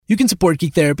You can support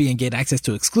Geek Therapy and get access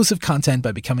to exclusive content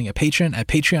by becoming a patron at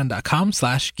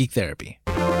patreon.com/geektherapy.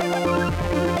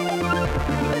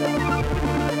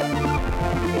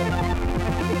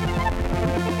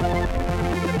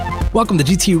 Welcome to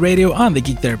GT Radio on the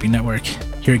Geek Therapy Network.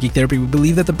 Here at Geek Therapy, we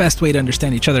believe that the best way to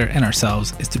understand each other and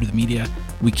ourselves is through the media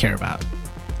we care about.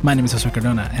 My name is Jose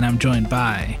Cardona, and I'm joined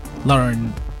by Laura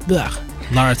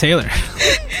Taylor.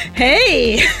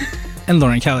 Hey! And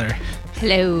Lauren Keller.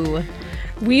 Hello.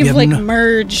 We've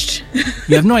merged.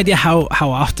 You have no idea how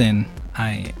often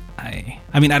I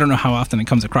mean, I don't know how often it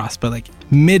comes across, but like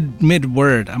mid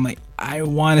word, I'm like, I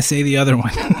want to say the other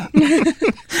one.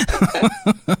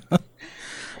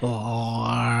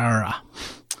 Laura.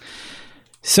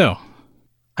 So,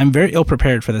 I'm very ill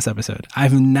prepared for this episode.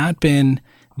 I've not been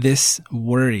this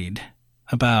worried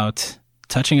about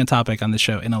touching a topic on the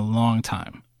show in a long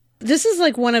time. This is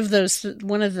like one of the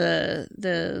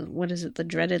what is it, the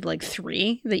dreaded like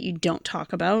 3 that you don't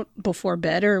talk about before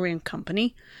bed or in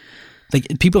company. Like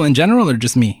people in general or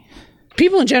just me?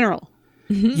 People in general.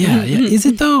 Yeah. Is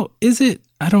it though? Is it?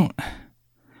 I don't.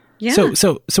 Yeah.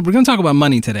 So we're going to talk about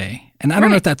money today. And I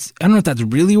don't know if that's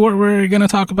really what we're going to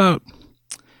talk about.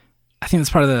 I think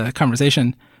that's part of the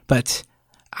conversation, but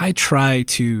I try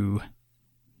to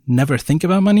never think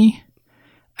about money.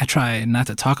 I try not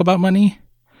to talk about money.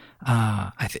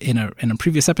 In a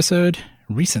previous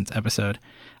recent episode,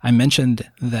 I mentioned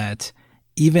that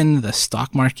even the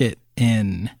stock market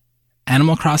in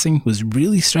Animal Crossing was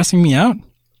really stressing me out.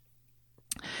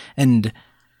 And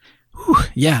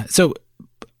so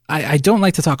I don't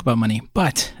like to talk about money,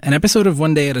 but an episode of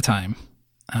One Day at a Time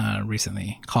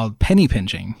recently called Penny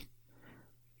Pinching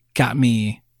got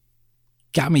me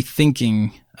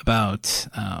thinking about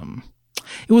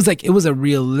it was a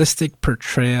realistic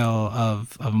portrayal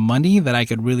of money that I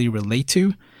could really relate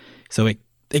to. So it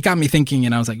got me thinking,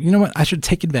 and I was like, you know what? I should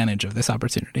take advantage of this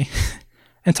opportunity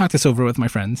and talk this over with my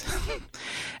friends.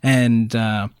 And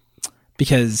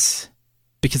because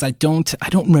I don't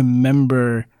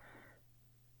remember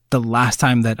the last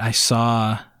time that I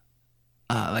saw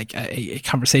like a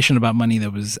conversation about money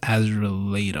that was as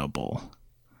relatable.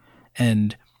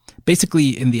 And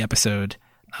basically in the episode,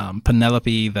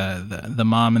 Penelope, the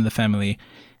mom in the family,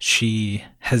 she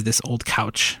has this old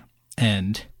couch,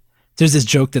 and there's this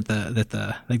joke that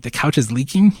the couch is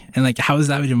leaking, and like, how is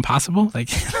that even possible? Like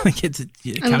it's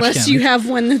unless you have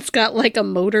one that's got like a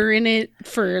motor in it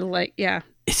for like, yeah.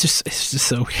 It's just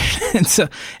so weird.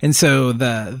 And so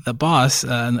the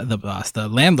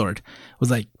landlord was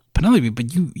like, Penelope,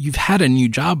 but you've had a new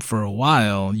job for a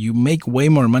while. You make way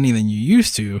more money than you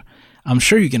used to. I'm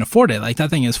sure you can afford it. Like, that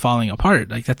thing is falling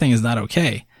apart. Like, that thing is not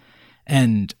okay.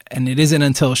 And it isn't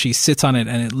until she sits on it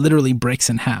and it literally breaks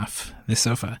in half, the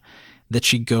sofa, that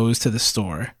she goes to the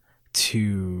store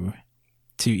to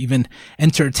even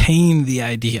entertain the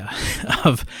idea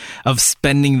of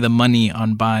spending the money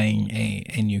on buying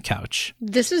a new couch.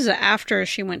 This is after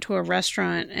she went to a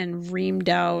restaurant and reamed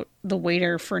out the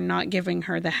waiter for not giving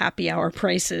her the happy hour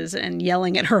prices and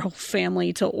yelling at her whole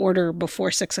family to order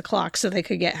before 6:00 so they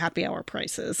could get happy hour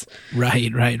prices.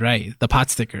 Right. The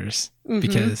pot stickers. Mm-hmm.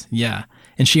 Because, yeah.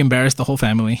 And she embarrassed the whole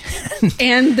family.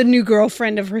 And the new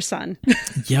girlfriend of her son.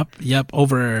 Yep.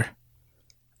 Over...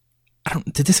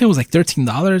 did they say it was like $13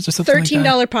 or something like that?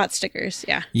 $13 pot stickers,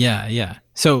 yeah. Yeah.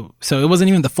 So it wasn't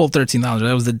even the full $13.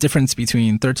 That was the difference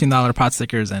between $13 pot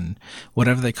stickers and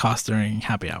whatever they cost during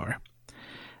happy hour.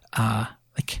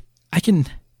 Like, I can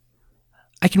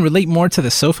relate more to the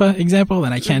sofa example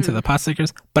than I can to the pot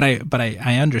stickers, but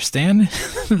I understand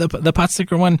the pot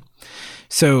sticker one.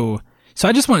 So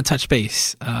I just want to touch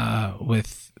base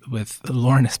with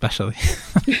Lauren especially.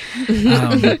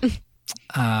 Like,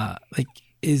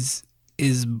 is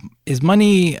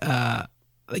money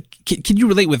like can you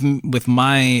relate with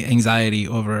my anxiety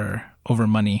over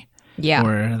money? Yeah.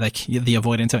 Or like the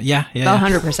avoidance of yeah.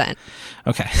 100%.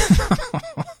 Okay.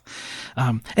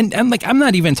 And like, I'm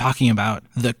not even talking about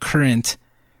the current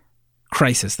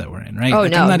crisis that we're in, right? Oh,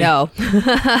 like, no.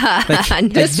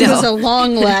 This is a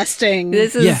long lasting.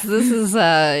 This is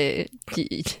I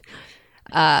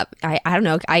don't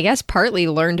know. I guess partly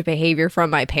learned behavior from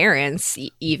my parents,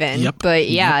 even. Yep. But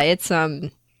yeah, it's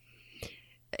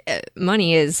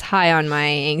money is high on my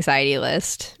anxiety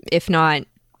list, if not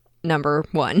number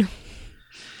one.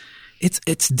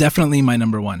 It's definitely my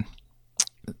number one.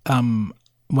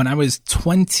 When I was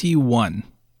 21,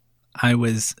 I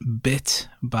was bit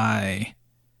by.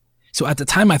 So at the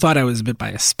time, I thought I was bit by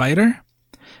a spider.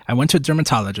 I went to a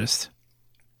dermatologist,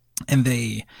 and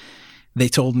they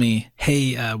told me,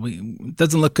 hey,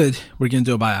 doesn't look good. We're going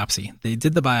to do a biopsy. They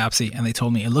did the biopsy, and they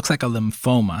told me it looks like a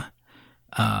lymphoma.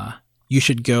 you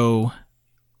should go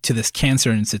to this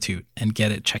cancer institute and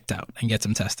get it checked out and get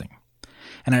some testing.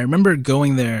 And I remember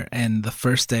going there, and the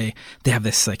first day they have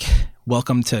this like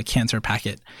welcome to cancer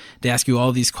packet. They ask you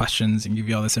all these questions and give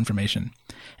you all this information.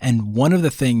 And one of the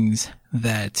things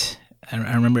that I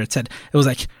remember it said, it was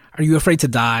like, are you afraid to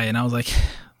die? And I was like,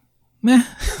 meh.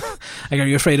 Like, are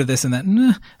you afraid of this and that?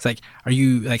 Nah. It's like, are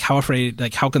you like, how afraid,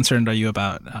 like, how concerned are you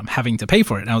about having to pay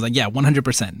for it? And I was like, yeah,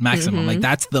 100% maximum. Like,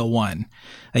 that's the one.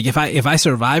 Like, if I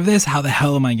survive this, how the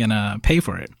hell am I going to pay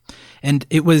for it? And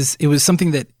it was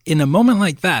something that in a moment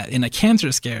like that, in a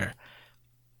cancer scare,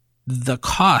 the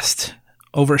cost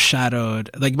overshadowed,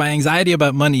 like my anxiety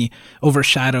about money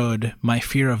overshadowed my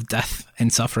fear of death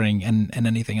and suffering and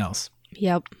anything else.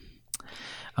 Yep.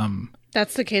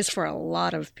 That's the case for a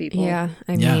lot of people. Yeah.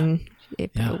 I mean,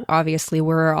 obviously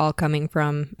we're all coming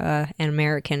from an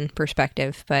American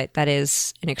perspective, but that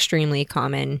is an extremely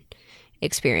common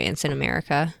experience in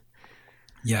America.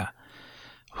 Yeah.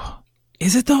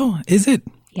 Is it though? Is it?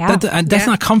 Yeah. That's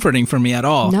not comforting for me at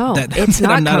all. No, it's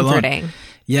not comforting. Alone.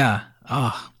 Yeah.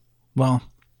 Oh, well,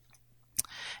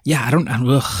 yeah,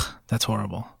 ugh, that's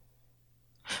horrible.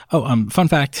 Oh, fun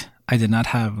fact, I did not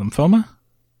have lymphoma,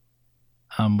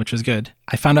 which was good.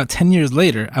 I found out 10 years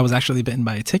later, I was actually bitten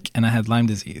by a tick and I had Lyme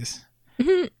disease.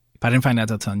 Mm-hmm. But I didn't find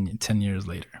out until 10 years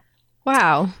later.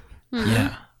 Wow.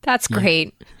 Yeah. That's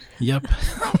great. Yep.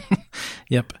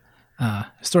 Yep.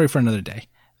 Story for another day.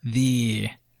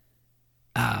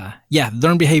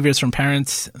 Learned behaviors from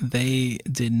parents, they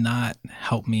did not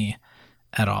help me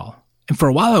at all. And for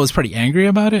a while I was pretty angry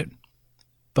about it,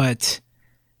 but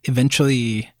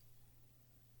eventually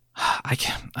I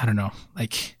don't know,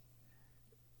 like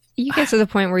you get to the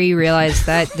point where you realize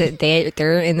that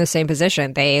they're in the same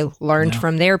position. They learned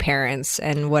from their parents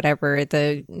and whatever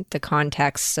the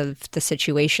context of the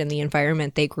situation, the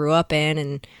environment they grew up in,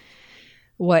 and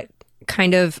what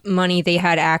kind of money they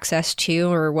had access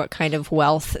to or what kind of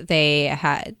wealth they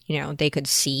had, they could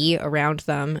see around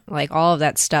them. Like all of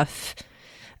that stuff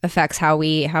affects how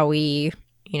we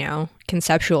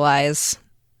conceptualize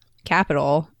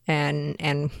capital,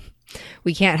 and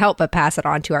we can't help but pass it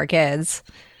on to our kids.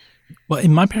 Well,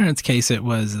 in my parents' case, it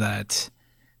was that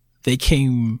they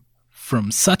came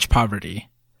from such poverty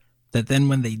that then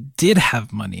when they did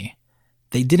have money,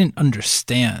 they didn't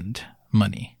understand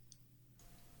money.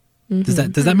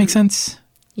 Mm-hmm. Does that make sense?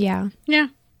 Yeah. Yeah.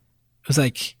 It was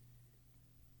like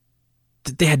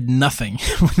they had nothing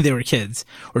when they were kids,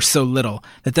 or so little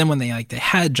that then when they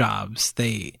had jobs,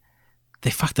 they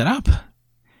fucked it up,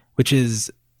 which is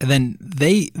then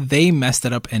they messed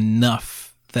it up enough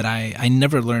that I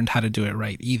never learned how to do it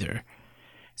right either.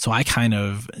 So I kind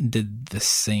of did the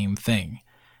same thing.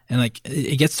 And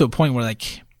it gets to a point where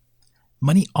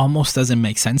money almost doesn't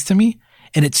make sense to me.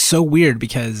 And it's so weird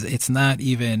because it's not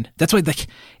even, that's why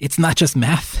it's not just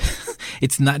math.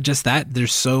 It's not just that.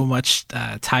 There's so much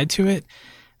tied to it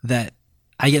that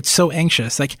I get so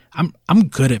anxious. I'm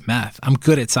good at math. I'm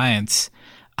good at science.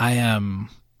 I am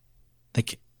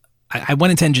I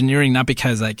went into engineering not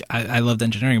because I loved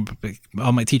engineering, but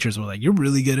all my teachers were like, "You're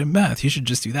really good at math. You should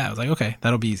just do that." I was like, "Okay,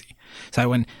 that'll be easy." So I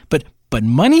went, but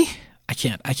money, I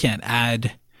can't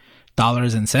add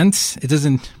dollars and cents. It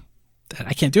doesn't.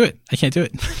 I can't do it.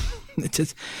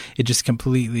 It just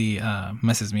completely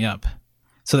messes me up.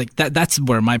 So that's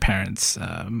where my parents'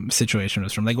 situation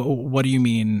was from. What do you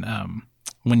mean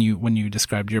when you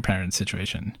described your parents'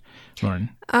 situation, Lauren?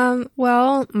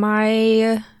 Well,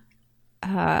 my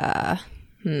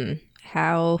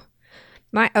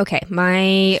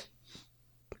my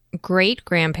great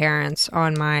grandparents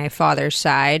on my father's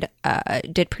side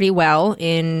did pretty well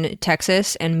in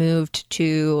Texas and moved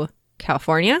to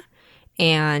California.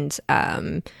 And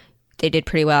they did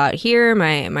pretty well out here.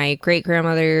 My great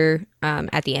grandmother,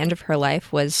 at the end of her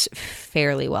life, was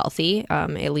fairly wealthy,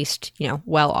 at least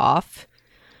well off.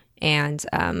 And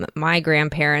my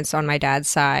grandparents on my dad's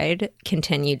side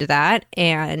continued that.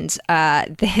 And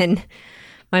then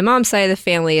my mom's side of the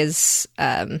family is,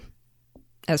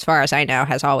 as far as I know,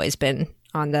 has always been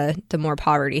on the more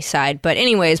poverty side. But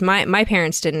anyways, my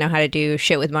parents didn't know how to do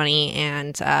shit with money,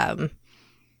 and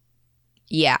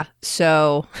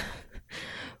so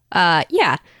I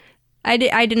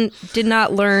did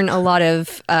not learn a lot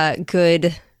of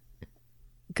good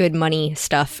money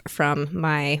stuff from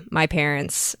my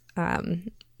parents.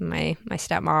 My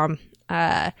stepmom,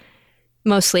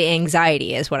 mostly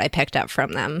anxiety is what I picked up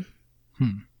from them.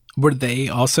 Were they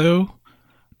also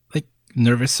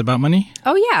nervous about money?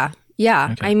 Oh yeah.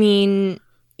 Okay. I mean,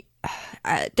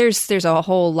 there's a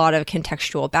whole lot of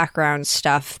contextual background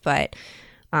stuff, but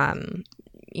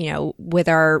with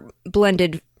our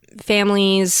blended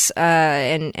families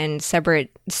and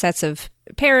separate sets of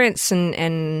parents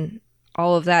and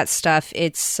all of that stuff,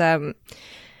 it's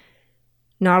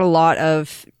not a lot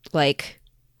of like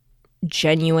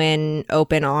genuine,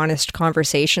 open, honest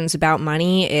conversations about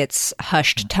money. It's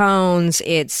hushed tones.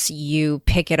 It's you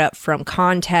pick it up from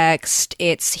context.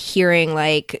 It's hearing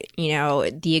like,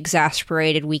 the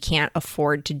exasperated, we can't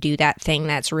afford to do that thing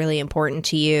that's really important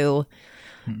to you.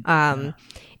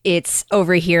 It's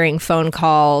overhearing phone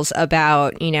calls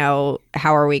about,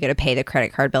 how are we going to pay the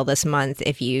credit card bill this month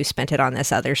if you spent it on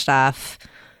this other stuff?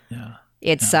 Yeah.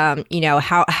 It's,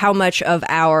 how much of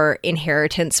our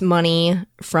inheritance money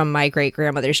from my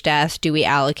great-grandmother's death do we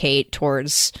allocate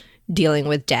towards dealing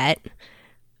with debt?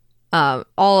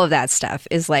 All of that stuff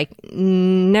is like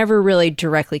never really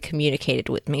directly communicated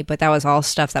with me, but that was all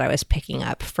stuff that I was picking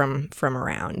up from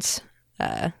around,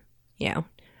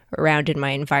 around in my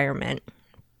environment.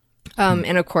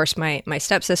 And of course, my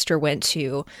stepsister went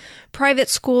to private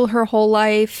school her whole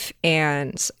life,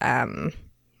 and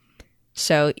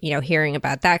so, hearing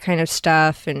about that kind of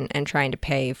stuff and trying to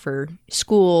pay for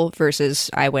school versus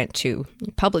I went to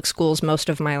public schools most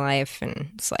of my life. And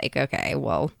it's like, okay,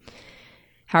 well,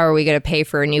 how are we going to pay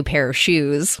for a new pair of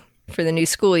shoes for the new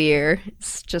school year?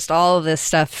 It's just all of this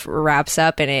stuff wraps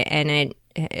up in it. And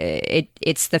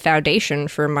it's the foundation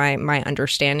for my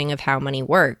understanding of how money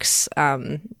works.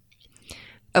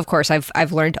 Of course,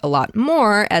 I've learned a lot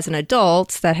more as an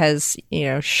adult that has,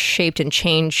 shaped and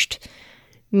changed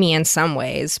me in some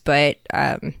ways, but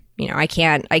I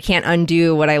can't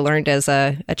undo what I learned as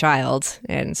a child,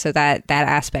 and so that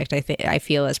aspect I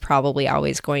feel is probably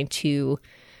always going to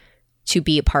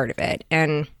be a part of it.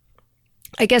 And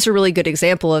I guess a really good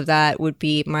example of that would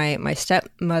be my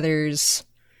stepmother's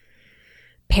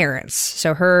parents.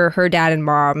 So her dad and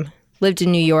mom lived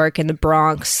in New York in the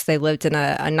Bronx. They lived in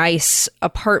a nice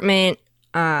apartment.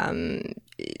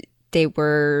 They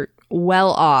were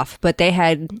well off, but they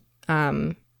had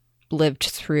lived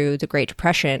through the Great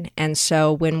Depression. And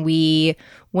so when we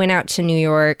went out to New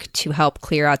York to help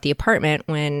clear out the apartment,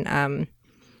 when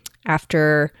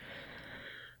after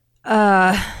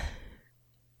my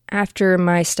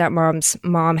stepmom's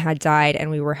mom had died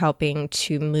and we were helping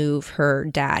to move her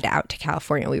dad out to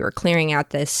California, we were clearing out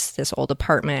this old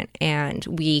apartment, and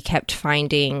we kept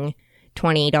finding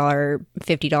 $20,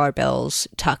 $50 bills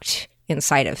tucked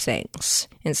inside of things,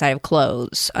 inside of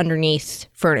clothes, underneath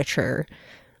furniture.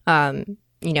 When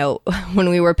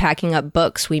we were packing up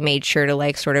books, we made sure to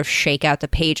like sort of shake out the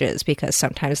pages because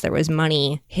sometimes there was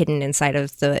money hidden inside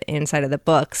of the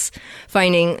books.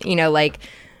 Finding, like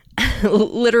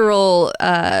literal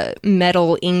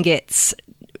metal ingots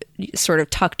sort of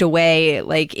tucked away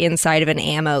like inside of an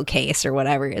ammo case or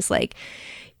whatever is like,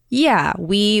 yeah,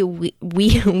 we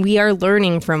are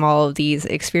learning from all of these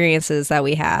experiences that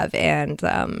we have,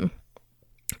 and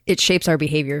it shapes our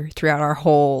behavior throughout our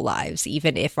whole lives,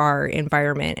 even if our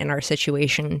environment and our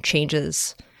situation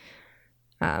changes.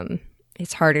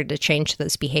 It's harder to change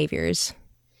those behaviors.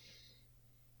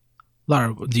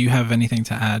 Laura, do you have anything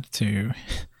to add to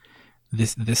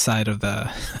this side of the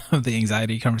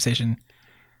anxiety conversation?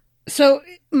 So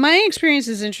my experience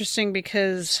is interesting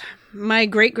because my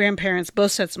great-grandparents,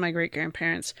 both sets of my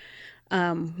great-grandparents,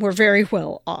 were very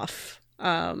well off.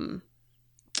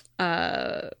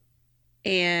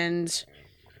 And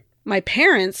my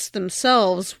parents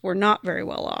themselves were not very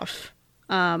well off.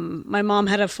 My mom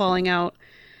had a falling out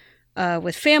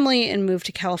with family and moved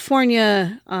to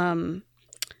California,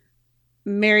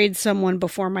 married someone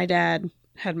before my dad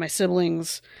had my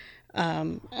siblings,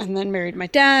 and then married my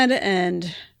dad,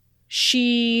 and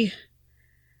she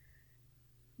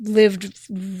lived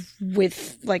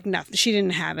with like nothing. She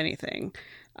didn't have anything.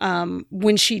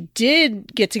 When she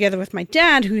did get together with my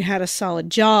dad, who had a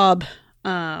solid job,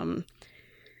 they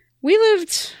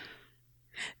lived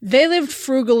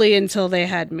frugally until they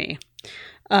had me.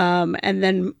 And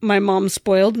then my mom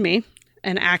spoiled me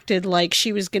and acted like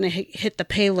she was going to hit the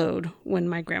payload when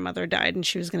my grandmother died and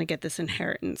she was going to get this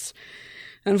inheritance.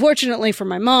 Unfortunately for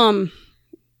my mom,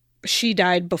 she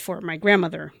died before my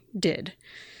grandmother did.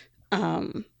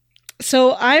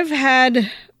 So I've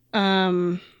had,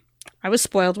 I was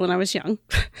spoiled when I was young.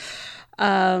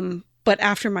 But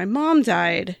after my mom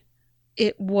died,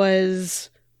 it was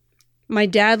my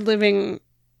dad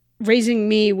raising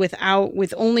me with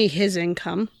only his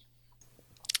income.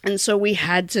 And so we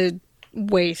had to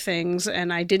weigh things,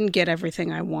 and I didn't get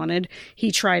everything I wanted.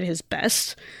 He tried his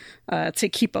best to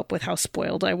keep up with how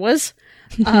spoiled I was.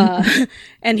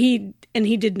 And he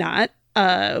did not.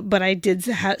 But I did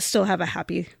still have a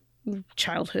happy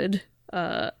childhood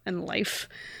and life.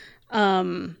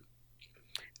 Out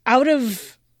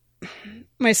of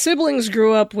my siblings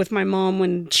grew up with my mom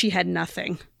when she had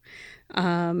nothing.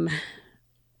 And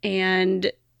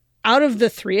out of the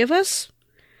three of us,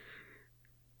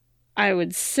 I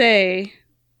would say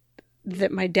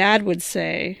that my dad would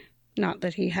say, not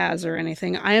that he has or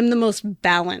anything, I am the most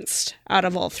balanced out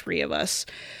of all three of us.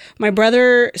 My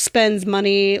brother spends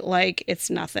money like it's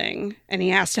nothing, and he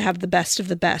has to have the best of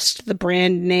the best, the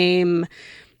brand name,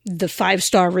 the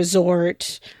 5-star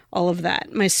resort, all of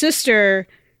that. My sister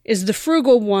is the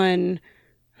frugal one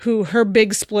who her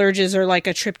big splurges are like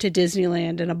a trip to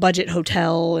Disneyland and a budget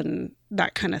hotel and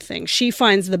that kind of thing. She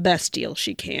finds the best deal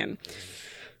she can.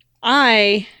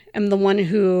 I am the one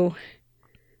who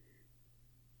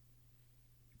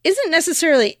isn't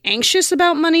necessarily anxious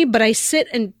about money, but I sit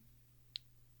and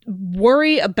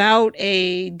worry about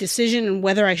a decision and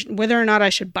whether or not I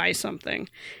should buy something.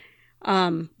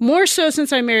 More so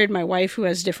since I married my wife, who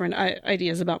has different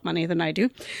ideas about money than I do.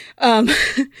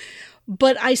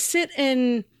 But I sit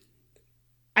and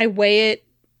I weigh it.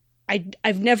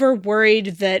 I've never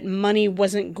worried that money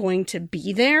wasn't going to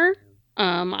be there.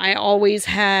 I always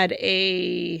had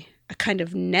a kind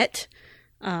of net.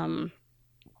 And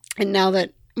now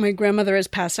that my grandmother has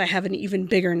passed, I have an even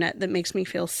bigger net that makes me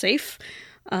feel safe.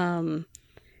 And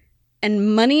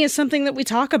money is something that we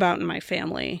talk about in my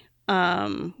family.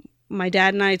 My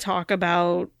dad and I talk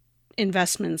about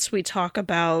investments. We talk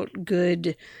about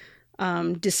good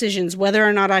decisions, whether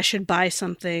or not I should buy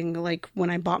something. Like when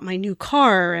I bought my new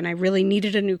car and I really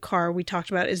needed a new car, we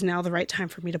talked about, is now the right time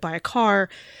for me to buy a car?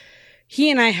 He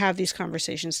and I have these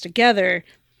conversations together.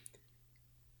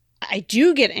 I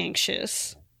do get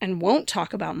anxious and won't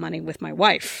talk about money with my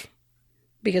wife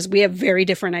because we have very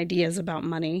different ideas about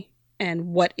money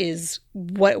and where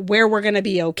we're going to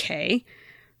be okay.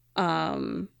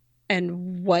 And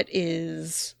what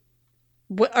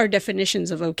our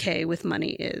definitions of okay with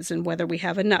money is, and whether we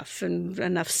have enough and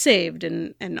enough saved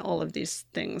and all of these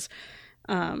things.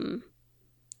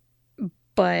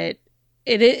 But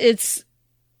it's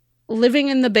living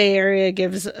in the Bay Area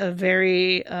gives a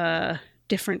very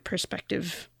different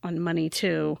perspective on money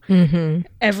too. Mm-hmm.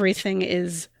 Everything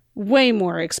is way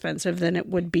more expensive than it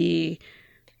would be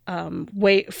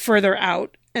way further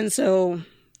out, and so.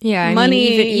 Yeah,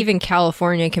 money, I mean, even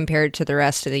California compared to the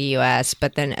rest of the U.S.,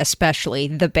 but then especially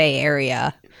the Bay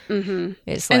Area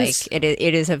is like it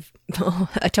is a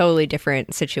totally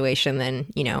different situation than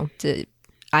to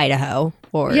Idaho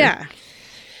or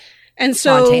and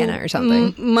so Montana or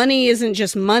something. Money isn't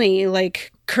just money;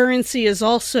 like currency is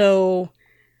also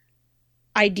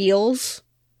ideals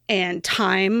and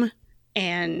time,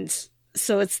 and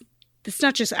so it's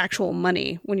not just actual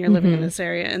money when you're living in this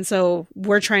area. And so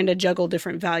we're trying to juggle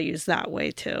different values that way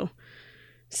too.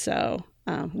 So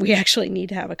we actually need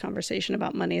to have a conversation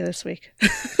about money this week.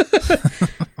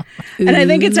 And I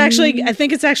think it's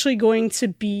actually going to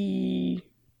be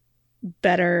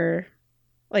better.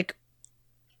 Like,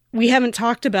 we haven't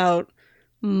talked about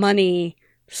money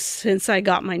since I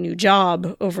got my new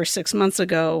job over 6 months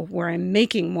ago, where I'm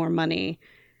making more money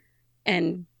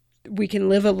and we can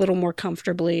live a little more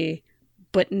comfortably,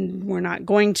 but we're not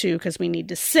going to because we need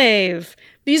to save.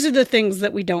 These are the things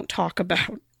that we don't talk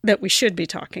about that we should be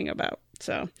talking about.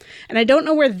 So, and I don't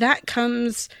know where that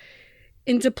comes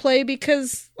into play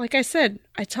because, like I said,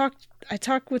 I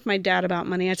talk with my dad about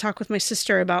money. I talk with my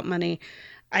sister about money.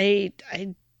 I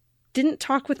didn't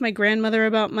talk with my grandmother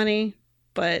about money,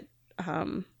 but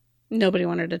nobody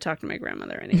wanted to talk to my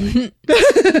grandmother anyway.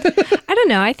 I don't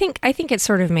know. I think it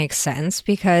sort of makes sense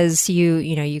because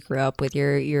you grew up with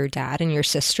your dad and your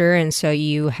sister, and so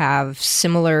you have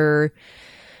similar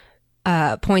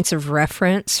points of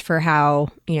reference for how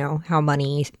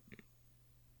money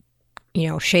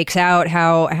shakes out,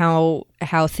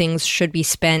 how things should be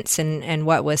spent, and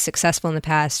what was successful in the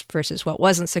past versus what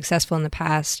wasn't successful in the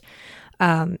past.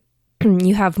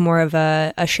 You have more of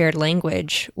a shared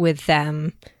language with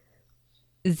them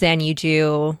than you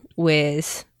do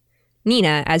with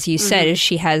Nina. As you said,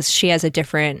 she has a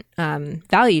different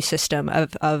value system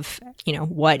of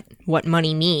what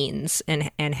money means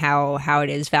and how it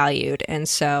is valued. And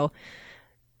so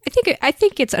I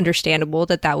think it's understandable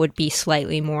that would be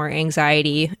slightly more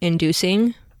anxiety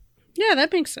inducing. Yeah,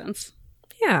 that makes sense.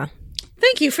 Yeah.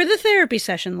 Thank you for the therapy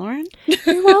session, Lauren.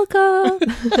 You're welcome.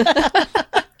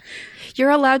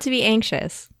 You're allowed to be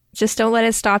anxious. Just don't let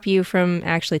it stop you from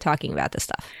actually talking about this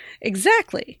stuff.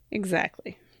 Exactly.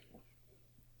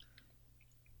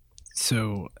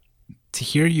 So to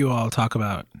hear you all talk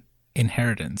about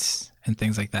inheritance and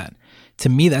things like that, to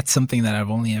me, that's something that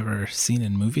I've only ever seen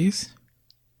in movies.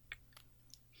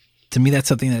 to me, that's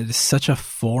something that is such a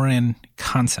foreign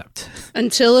concept.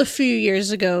 Until a few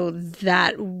years ago,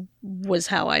 that was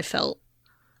how I felt.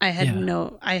 I had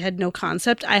no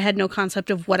concept. I had no concept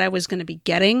of what I was going to be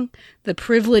getting, the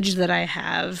privilege that I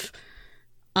have.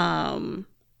 And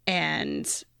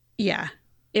yeah,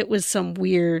 it was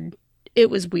weird,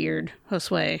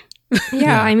 Josue.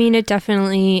 Yeah, I mean, it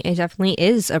definitely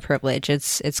is a privilege.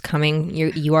 It's coming.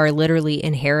 You are literally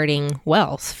inheriting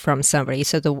wealth from somebody,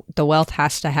 so the wealth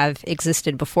has to have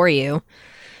existed before you.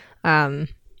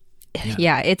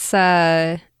 It's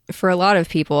for a lot of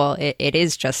people, it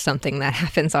is just something that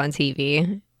happens on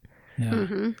TV. Yeah,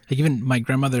 like even my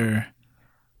grandmother,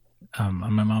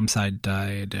 on my mom's side,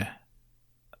 died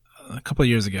a couple of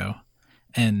years ago,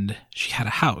 and she had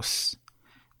a house.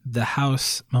 The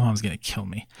house, my mom's going to kill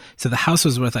me. So the house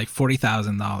was worth like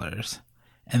 $40,000.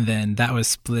 And then that was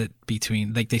split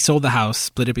between, like they sold the house,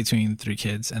 split it between 3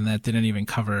 kids. And that didn't even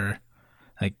cover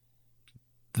like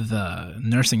the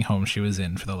nursing home she was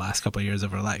in for the last couple of years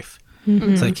of her life.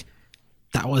 Mm-hmm. It's like,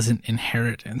 that wasn't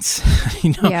inheritance,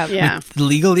 you know? Yeah. Like,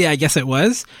 legally, I guess it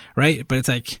was, right? But it's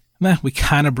like, we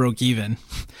kind of broke even,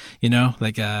 you know,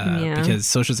 like because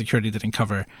Social Security didn't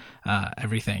cover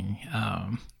everything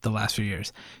the last few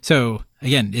years. So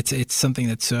again, it's something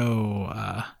that's so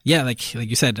like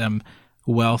you said,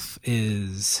 wealth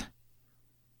is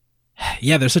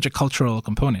there's such a cultural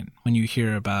component when you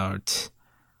hear about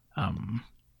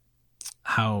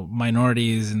how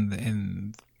minorities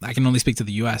in I can only speak to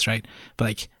the U.S., right? But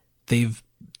like they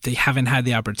haven't had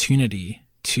the opportunity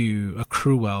to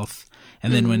accrue wealth.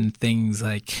 And then when things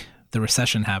like the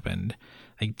recession happened,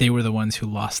 like they were the ones who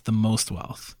lost the most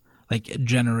wealth, like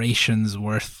generations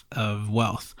worth of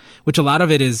wealth, which a lot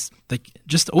of it is like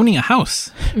just owning a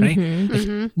house, right?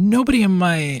 Nobody in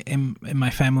my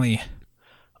family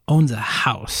owns a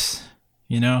house,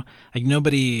 you know, like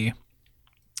nobody's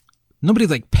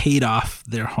like paid off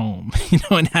their home, you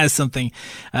know, and has something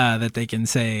that they can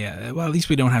say, well, at least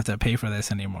we don't have to pay for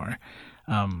this anymore.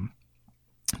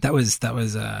 That was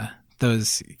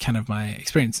kind of my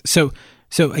experience. So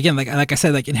again, like I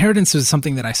said, like inheritance was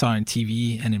something that I saw in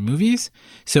TV and in movies.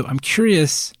 So I'm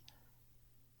curious,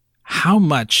 how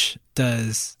much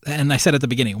and I said at the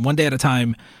beginning, One Day at a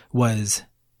Time was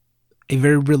a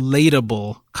very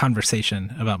relatable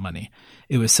conversation about money.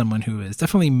 It was someone who is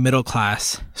definitely middle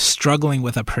class, struggling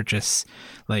with a purchase,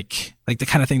 like the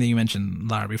kind of thing that you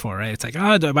mentioned, Lara, before, right? It's like,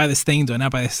 oh, do I buy this thing? Do I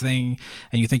not buy this thing?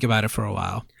 And you think about it for a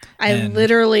while. I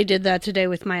literally did that today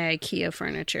with my IKEA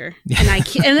furniture, and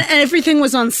and everything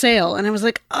was on sale, and I was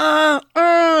like,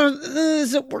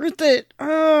 is it worth it?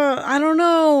 I don't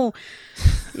know.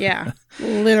 Yeah,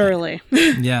 literally.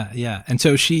 Yeah. And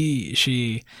so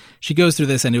she goes through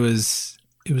this, and it was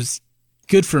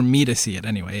good for me to see it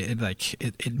anyway.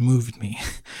 It moved me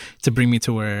to bring me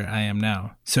to where I am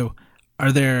now. So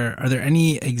are there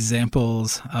any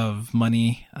examples of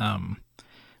money,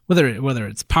 whether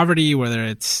it's poverty, whether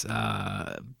it's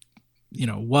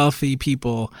wealthy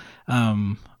people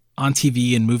on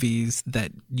TV and movies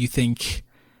that you think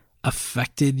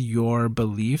affected your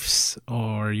beliefs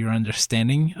or your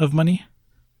understanding of money?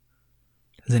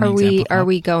 Are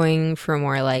we going for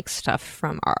more like stuff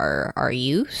from our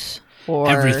youth? Or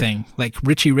everything, like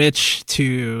Richie Rich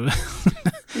to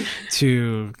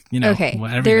okay,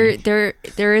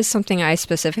 there is something I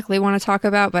specifically want to talk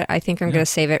about, but I think I'm going to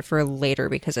save it for later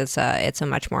because it's a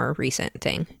much more recent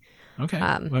thing. Okay.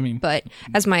 But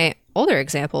as my older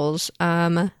examples,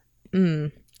 I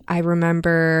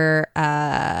remember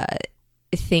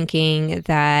thinking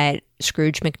that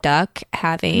Scrooge McDuck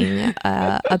having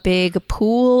a big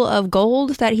pool of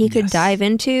gold that he could dive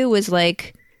into was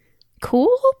like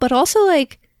cool, but also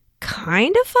like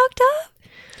kind of fucked up.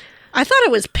 I thought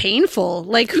it was painful.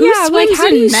 Like, who swims like, how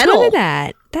do you metal? swim in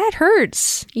that? That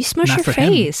hurts. You smush Not your for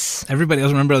face. Him. Everybody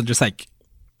else remember just like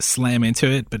slam into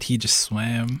it, but he just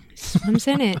swam. Swims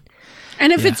in it.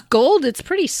 And if it's gold, it's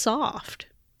pretty soft.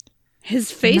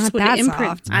 His face Not would that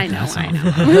imprint. soft. I know.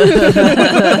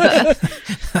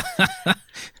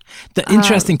 The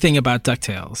interesting thing about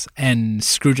DuckTales and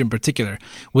Scrooge in particular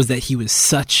was that he was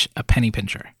such a penny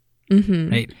pincher.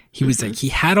 Mm-hmm. Right? He was like, he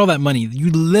had all that money.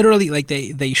 You literally, like,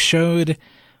 they showed,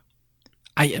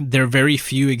 there are very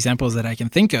few examples that I can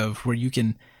think of where you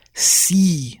can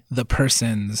see the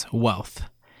person's wealth.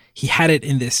 He had it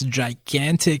in this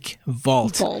gigantic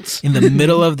vault in the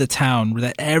middle of the town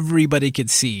that everybody could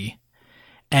see.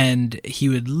 And he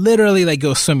would literally like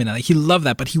go swimming. Like, he loved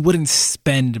that, but he wouldn't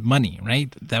spend money,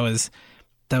 right? That was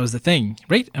the thing,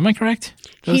 right? Am I correct?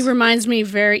 He reminds me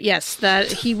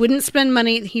that he wouldn't spend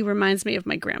money. He reminds me of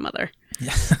my grandmother.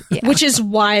 Yeah. Which is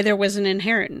why there was an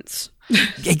inheritance.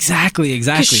 Exactly.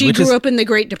 Because she grew up in the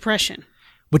Great Depression.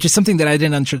 Which is something that I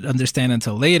didn't understand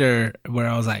until later, where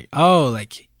I was like, oh,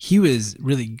 like he was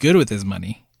really good with his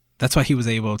money. That's why he was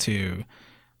able to.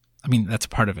 I mean, that's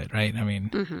part of it, right? I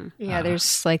mean, Yeah,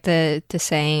 there's like the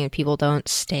saying, people don't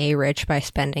stay rich by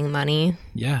spending money.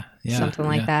 Yeah, something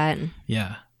like that.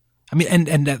 Yeah, I mean,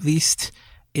 and at least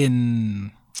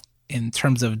in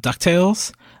terms of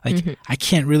DuckTales, like I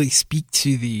can't really speak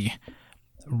to the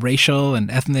racial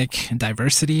and ethnic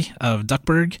diversity of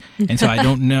Duckburg, and so I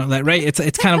don't know that. Right?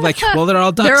 It's kind of like, well, they're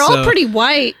all ducks. They're all so, pretty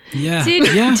white. Yeah,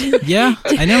 yeah.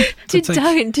 I know.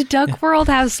 Did Duck World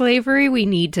have slavery? We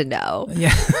need to know.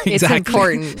 Yeah, exactly. It's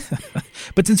important.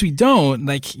 But since we don't,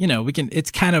 like, you know, we can.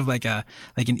 It's kind of like an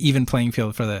even playing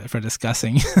field for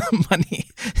discussing money.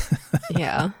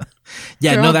 Yeah.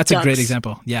 Yeah. They're No, all that's a great ducks.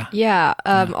 example. Yeah. Yeah.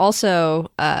 Also,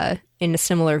 in a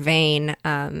similar vein,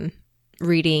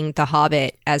 reading The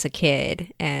Hobbit as a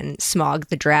kid and Smaug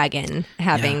the dragon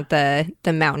having the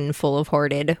mountain full of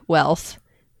hoarded wealth.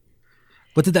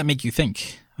 What did that make you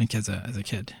think, like, as a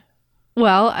kid?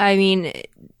 Well, I mean,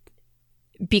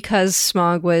 because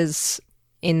Smaug was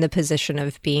in the position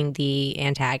of being the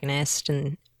antagonist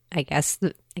and I guess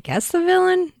the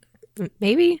villain,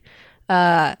 maybe,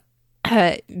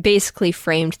 basically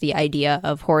framed the idea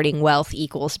of hoarding wealth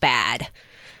equals bad.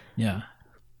 Yeah.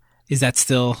 Is that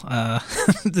still,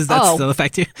 does that still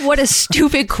affect you? What a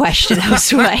stupid question,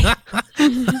 Josue.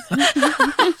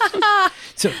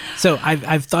 So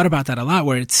I've thought about that a lot,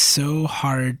 where it's so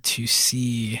hard to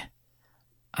see,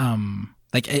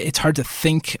 like it's hard to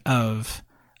think of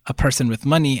a person with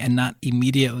money and not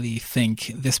immediately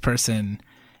think this person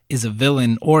is a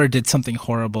villain or did something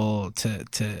horrible to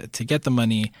get the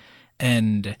money,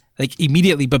 and like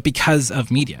immediately, but because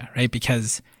of media, right?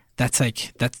 Because that's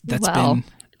Well, been.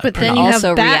 But then you also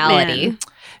have Batman.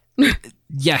 reality.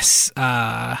 Yes.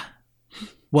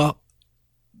 Well,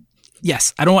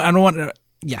 yes. I don't want to.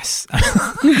 Yes.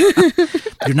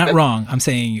 You're not wrong. I'm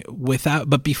saying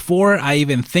but before I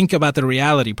even think about the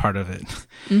reality part of it,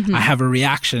 I have a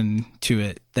reaction to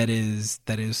it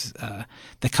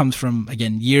that comes from,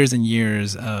 again, years and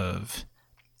years of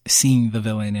seeing the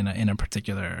villain in a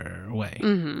particular way.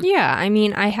 Yeah, I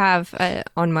mean, I have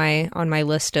on my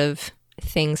list of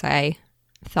things I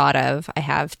thought of, I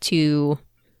have two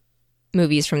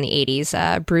movies from the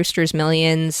 80s, Brewster's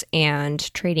Millions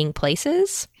and Trading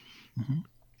Places.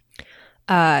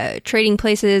 Trading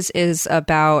Places is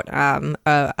about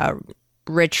a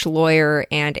rich lawyer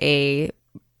and a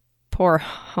poor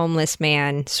homeless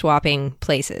man swapping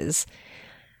places.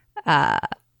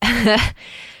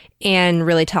 And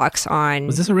really talks on...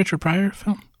 Was this a Richard Pryor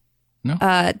film? No?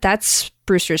 That's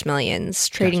Brewster's Millions.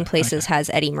 Trading Gotcha, Places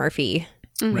has Eddie Murphy.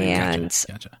 Right, And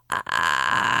gotcha.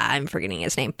 I'm forgetting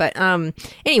his name, but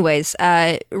anyways,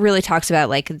 really talks about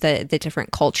like the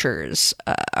different cultures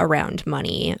around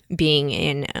money, being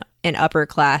in an upper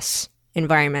class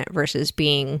environment versus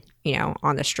being, you know,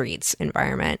 on the streets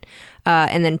environment.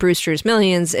 And then Brewster's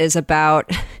Millions is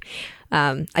about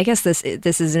I guess this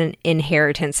is an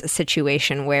inheritance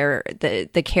situation where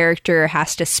the character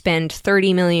has to spend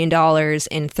 $30 million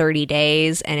in 30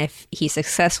 days. And if he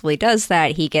successfully does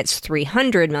that, he gets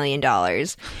 $300 million.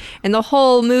 And the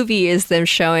whole movie is them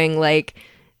showing like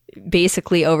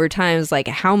basically over time is like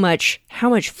how much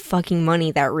fucking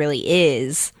money that really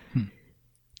is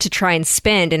to try and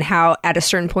spend, and how at a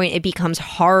certain point it becomes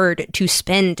hard to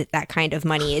spend that kind of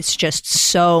money. It's just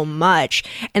so much.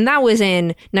 And that was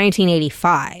in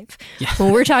 1985. Yeah.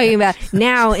 When we're talking about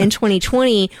now in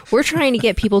 2020, we're trying to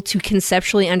get people to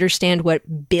conceptually understand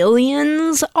what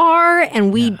billions are,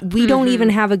 and we don't even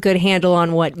have a good handle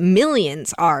on what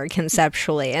millions are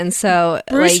conceptually. And so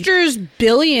Brewster's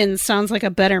Billions sounds like a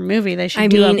better movie. They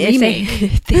should do a remake.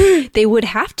 If they would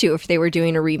have to if they were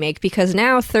doing a remake, because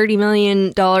now $30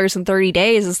 million in 30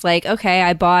 days is like, okay,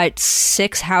 I bought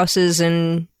 6 houses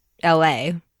in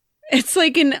LA. It's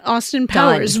like in Austin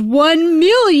Powers, $1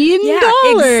 million.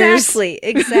 Yeah,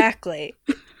 exactly.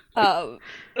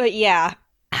 But yeah,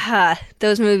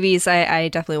 those movies I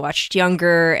definitely watched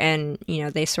younger, and you know,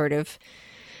 they sort of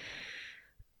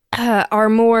are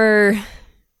more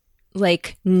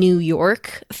like New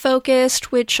York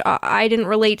focused, which I didn't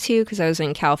relate to because I was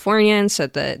in California, and so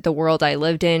the world I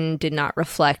lived in did not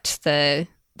reflect the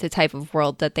type of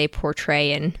world that they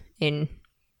portray in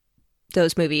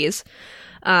those movies.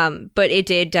 But it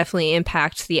did definitely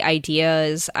impact the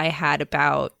ideas I had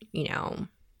about, you know,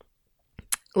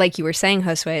 like you were saying,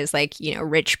 Josue, is like, you know,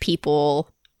 rich people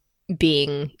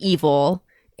being evil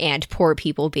and poor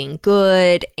people being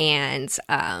good, and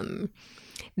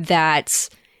that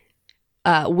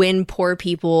when poor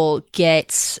people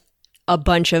get a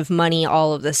bunch of money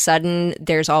all of a sudden,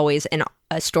 there's always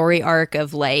a story arc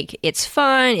of like, it's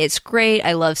fun, it's great,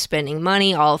 I love spending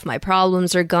money, all of my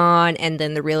problems are gone, and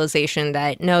then the realization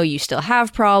that no, you still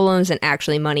have problems, and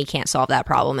actually money can't solve that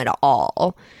problem at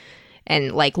all.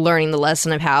 And like learning the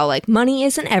lesson of how like money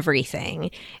isn't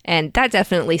everything. And that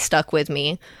definitely stuck with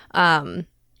me.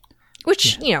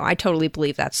 Which, you know, I totally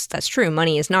believe that's true.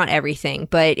 Money is not everything,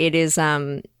 but it is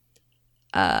a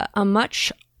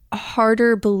much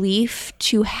harder belief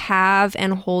to have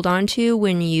and hold on to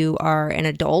when you are an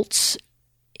adult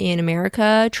in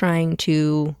America trying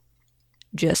to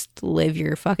just live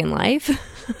your fucking life.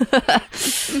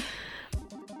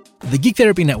 The Geek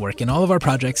Therapy Network and all of our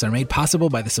projects are made possible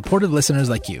by the supportive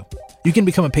listeners like you. You can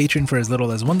become a patron for as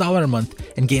little as $1 a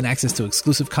month and gain access to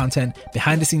exclusive content,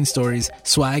 behind-the-scenes stories,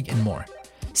 swag, and more.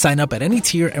 Sign up at any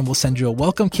tier and we'll send you a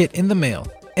welcome kit in the mail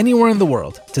anywhere in the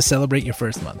world to celebrate your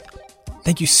first month.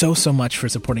 Thank you so much for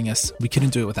supporting us. We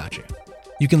couldn't do it without you.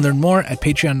 You can learn more at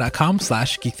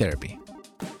patreon.com/geektherapy.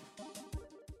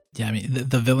 Yeah, I mean,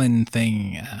 the villain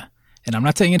thing, and I'm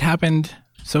not saying it happened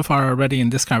so far already in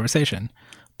this conversation,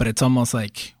 but it's almost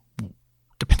like,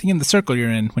 depending on the circle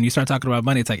you're in, when you start talking about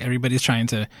money, it's like everybody's trying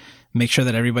to make sure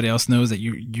that everybody else knows that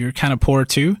you're kind of poor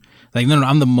too. Like, no,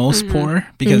 I'm the most poor,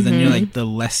 because then you're like the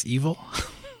less evil.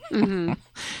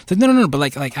 It's like, no, but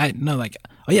like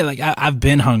oh yeah, like I've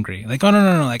been hungry. Like, oh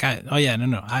no, like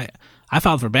I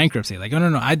filed for bankruptcy. Like, oh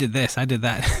no, I did this, I did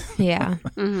that. Yeah.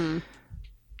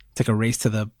 It's like a race to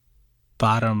the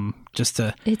bottom, just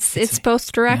to. It's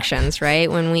both directions, right?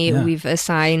 When we've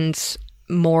assigned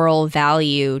moral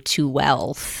value to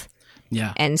wealth.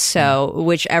 Yeah. And so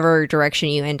whichever direction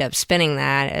you end up spinning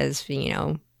that, as, you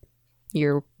know,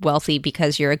 you're wealthy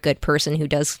because you're a good person who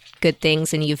does good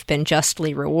things and you've been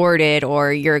justly rewarded,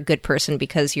 or you're a good person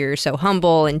because you're so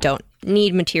humble and don't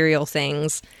need material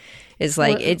things, is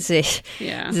like, these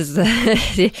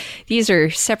are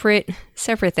separate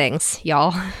things,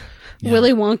 y'all. Yeah.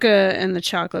 Willy Wonka and the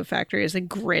Chocolate Factory is a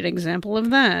great example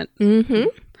of that.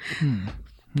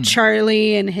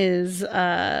 Charlie and his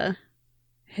I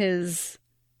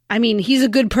mean, he's a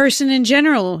good person in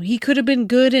general. He could have been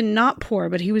good and not poor,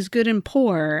 but he was good and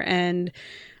poor. And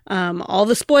all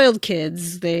the spoiled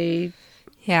kids,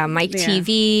 Mike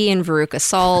TV and Veruca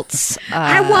Salt.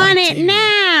 I want it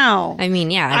now. I mean,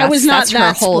 that's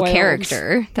her whole spoiled.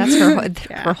 Character. That's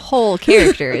her whole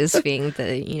character is being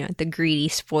the greedy,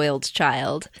 spoiled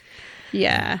child.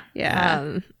 Yeah.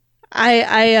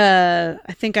 I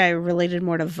think I related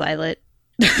more to Violet.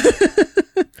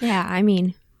 Yeah, I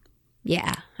mean,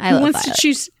 yeah, I love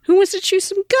Violet. Who wants to chew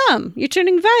some gum? You're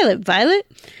turning violet, Violet.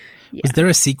 Yeah. Is there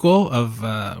a sequel of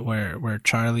where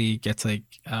Charlie gets like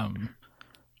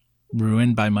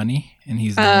ruined by money and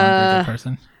he's no longer a good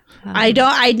person?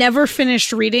 I never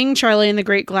finished reading Charlie and the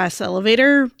Great Glass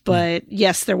Elevator, but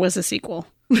yes, there was a sequel.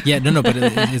 Yeah, no, but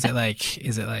is it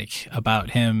like about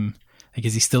him? Like,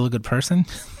 is he still a good person?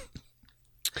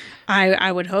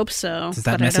 I would hope so. Does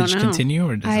that message continue,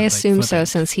 or does I assume so,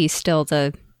 since he's still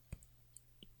the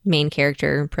main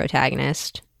character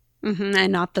protagonist,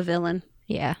 and not the villain.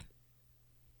 Yeah.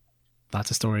 Lots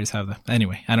of stories have that.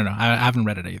 Anyway, I don't know. I haven't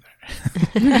read it either.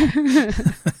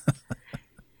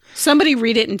 Somebody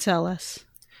read it and tell us.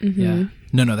 Yeah.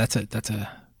 No, that's a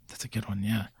good one.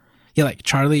 Yeah. Yeah, like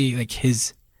Charlie, like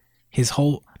his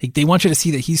whole, like, they want you to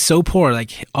see that he's so poor,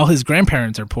 like all his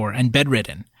grandparents are poor and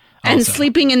bedridden. Also. And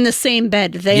sleeping in the same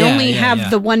bed. They only have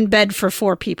the one bed for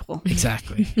 4 people.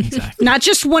 Exactly. Not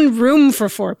just one room for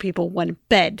 4 people, one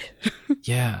bed.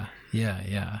 Yeah.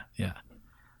 And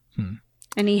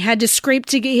he had to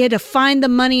he had to find the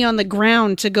money on the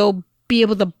ground to go be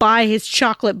able to buy his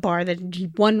chocolate bar that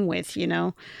he won with, you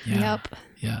know? Yeah. Yep.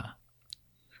 Yeah.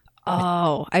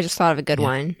 Oh, I just thought of a good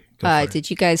one.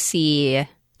 Did you guys see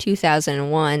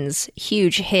 2001's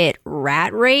huge hit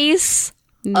Rat Race?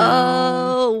 No.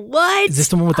 Oh, what? Is this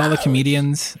the one with all the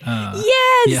comedians? Yes.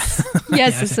 Yeah.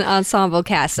 Yes, it's an ensemble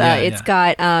cast. It's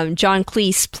got John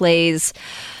Cleese plays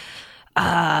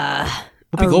Whoopi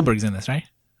Goldberg's in this, right?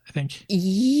 I think.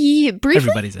 Yeah, briefly?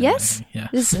 Everybody's in it. Yeah.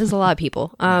 This is a lot of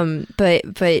people. But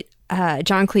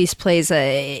John Cleese plays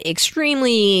a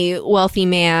extremely wealthy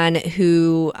man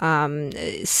who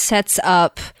sets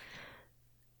up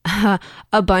a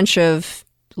bunch of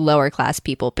lower class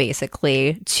people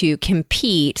basically to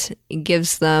compete. It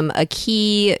gives them a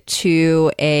key to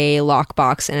a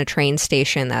lockbox in a train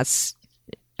station that's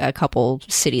a couple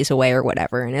cities away or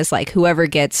whatever, and is like, whoever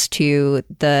gets to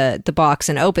the box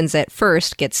and opens it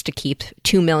first gets to keep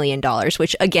 $2 million,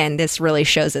 which again, this really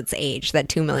shows its age, that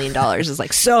 $2 million is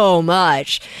like so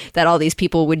much that all these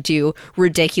people would do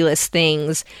ridiculous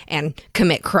things and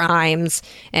commit crimes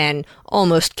and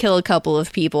almost kill a couple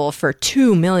of people for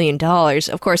 $2 million.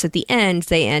 Of course, at the end,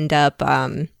 they end up...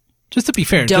 Just to be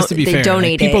fair, they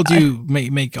donate people it. do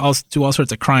do all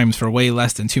sorts of crimes for way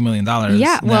less than $2 million.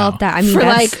 Yeah, well, that is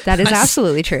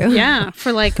absolutely true. Yeah,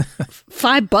 for like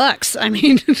 $5. I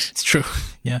mean, it's true.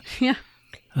 Yeah, yeah,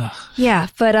 yeah.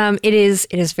 But it is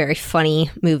a very funny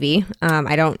movie.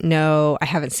 I don't know. I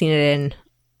haven't seen it in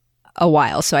a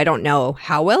while, so I don't know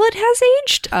how well it has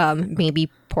aged.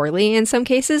 Maybe poorly in some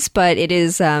cases, but it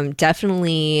is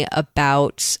definitely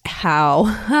about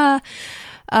how.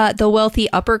 The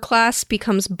wealthy upper class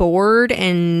becomes bored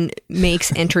and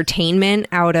makes entertainment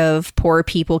out of poor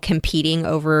people competing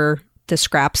over the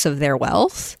scraps of their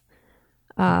wealth.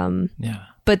 Yeah.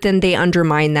 But then they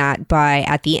undermine that by,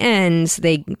 at the end,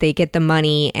 they get the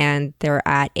money and they're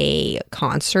at a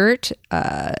concert,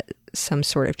 some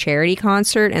sort of charity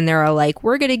concert, and they're all like,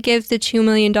 we're going to give the $2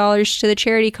 million to the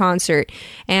charity concert.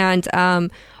 And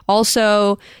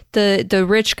also, the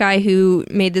rich guy who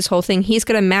made this whole thing, he's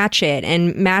going to match it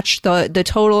and match the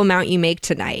total amount you make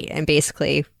tonight and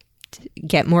basically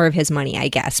get more of his money, I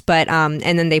guess. But and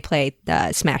then they play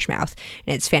Smash Mouth,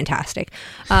 and it's fantastic.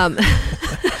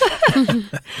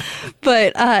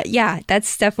 But yeah,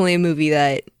 that's definitely a movie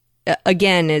that,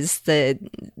 again, is the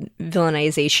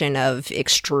villainization of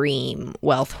extreme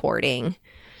wealth hoarding.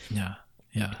 Yeah,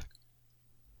 yeah.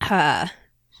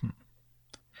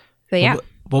 But yeah.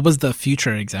 What was the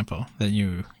future example that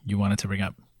you wanted to bring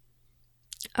up?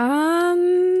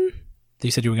 You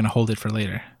said you were going to hold it for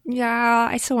later. Yeah,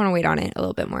 I still want to wait on it a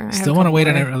little bit more. Still want to wait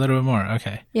on it a little bit more.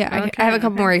 Okay. Yeah, I have a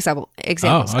couple more examples.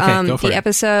 Oh, okay. Go for the it.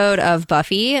 episode of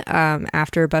Buffy,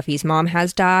 after Buffy's mom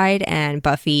has died, and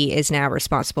Buffy is now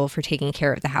responsible for taking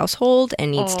care of the household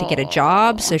and needs to get a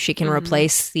job so she can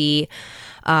replace the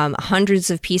hundreds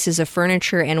of pieces of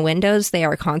furniture and windows they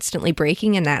are constantly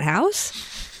breaking in that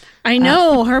house. I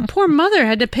know. Her poor mother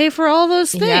had to pay for all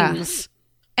those things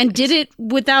and did it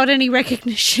without any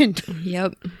recognition.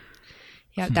 Yep.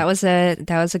 Yeah, that was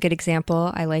a good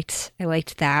example. I liked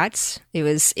that. It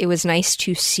was nice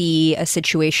to see a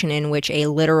situation in which a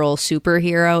literal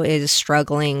superhero is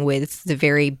struggling with the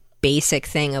very basic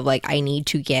thing of like, I need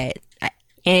to get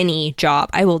any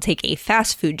job. I will take a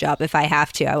fast food job if I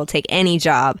have to. I will take any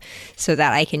job so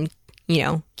that I can,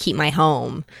 keep my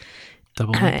home.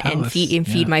 And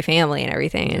feed my family and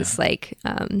everything. It's like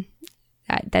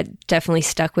that definitely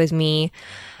stuck with me.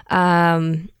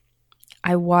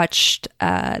 I watched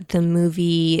the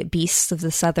movie Beasts of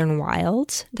the Southern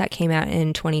Wild that came out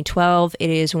in 2012. It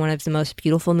is one of the most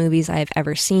beautiful movies I've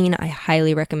ever seen. I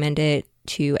highly recommend it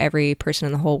to every person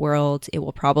in the whole world. It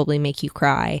will probably make you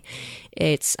cry.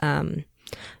 It's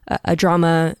a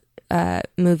drama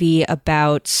movie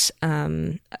about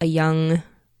a young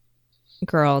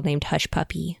girl named Hush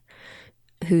Puppy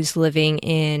who's living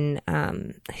in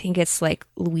I think it's like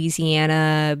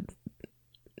Louisiana,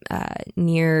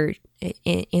 near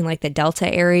in like the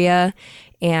Delta area,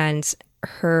 and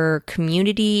her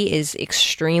community is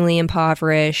extremely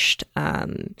impoverished,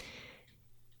 and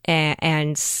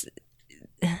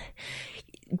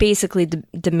basically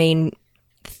the main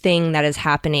thing that is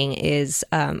happening is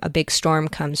a big storm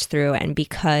comes through, and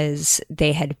because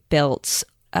they had built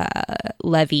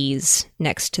levees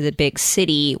next to the big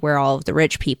city where all of the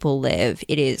rich people live,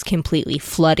 it is completely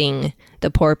flooding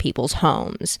the poor people's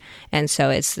homes. And so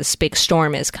it's this big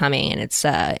storm is coming, and it's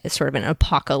sort of an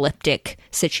apocalyptic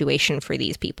situation for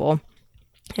these people.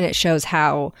 And it shows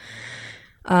how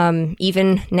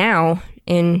even now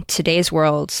in today's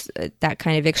world, that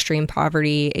kind of extreme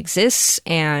poverty exists,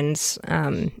 and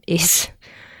is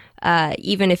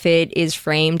even if it is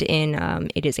framed in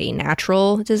it is a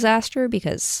natural disaster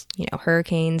because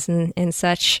hurricanes and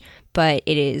such, but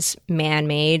it is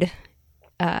man-made.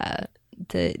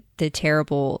 The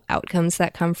terrible outcomes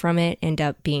that come from it end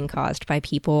up being caused by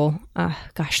people.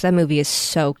 Gosh, that movie is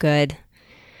so good.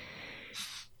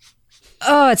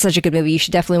 Oh, it's such a good movie. You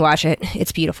should definitely watch it.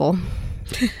 It's beautiful.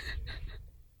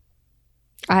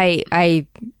 I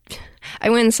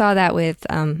went and saw that with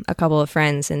a couple of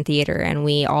friends in theater, and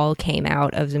we all came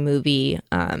out of the movie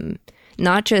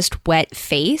not just wet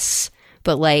face,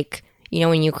 but like,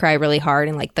 when you cry really hard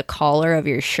and like the collar of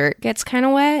your shirt gets kind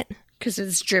of wet. Because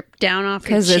it's dripped down off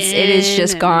your chin. Because it is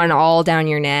just gone all down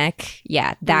your neck.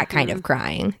 Yeah, that kind of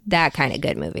crying. That kind of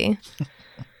good movie.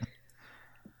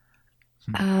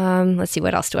 Let's see,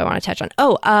 what else do I want to touch on?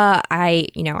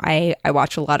 I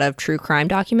watch a lot of true crime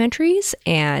documentaries,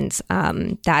 and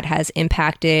that has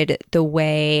impacted the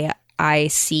way I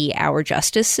see our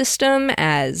justice system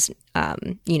as,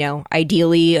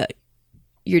 ideally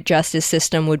your justice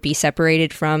system would be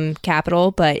separated from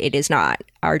capital, but it is not.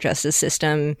 Our justice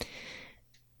system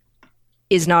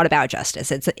is not about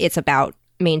justice. It's about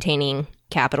maintaining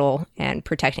capital and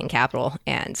protecting capital,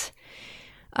 and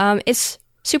it's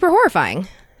super horrifying.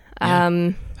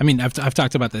 Yeah. I mean, I've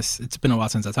talked about this. It's been a while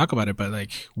since I talked about it, but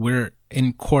like we're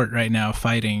in court right now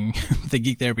fighting the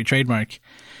Geek Therapy trademark,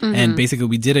 and basically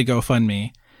we did a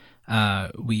GoFundMe.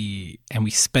 We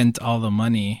spent all the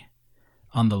money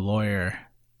on the lawyer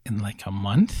in like a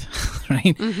month,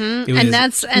 right?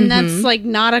 That's like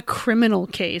not a criminal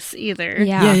case either.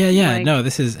 Yeah. Like, no,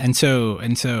 this is and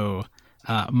so.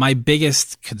 My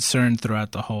biggest concern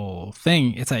throughout the whole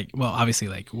thing, it's like, well, obviously,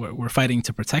 like we're fighting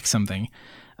to protect something,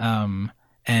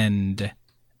 and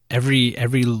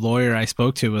every lawyer I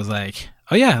spoke to was like,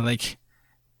 oh yeah, like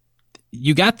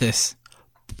you got this,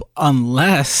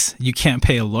 unless you can't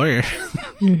pay a lawyer.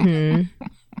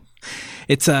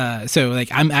 It's so like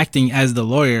I'm acting as the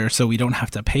lawyer, so we don't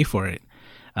have to pay for it,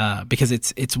 because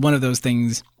it's one of those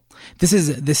things. This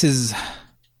is.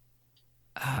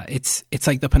 It's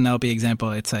like the Penelope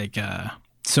example. It's like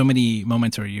so many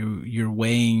moments where you're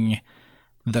weighing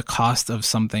the cost of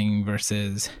something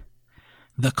versus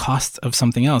the cost of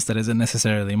something else that isn't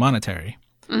necessarily monetary.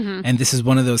 And this is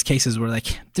one of those cases where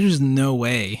like there's no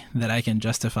way that I can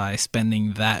justify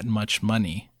spending that much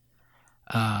money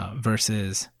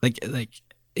versus like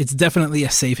it's definitely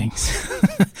a savings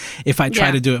if I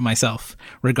try to do it myself,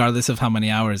 regardless of how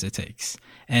many hours it takes.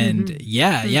 And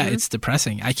it's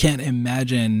depressing. I can't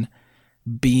imagine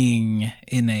being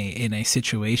in a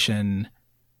situation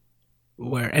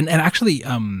where, and actually,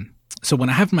 so when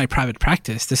I have my private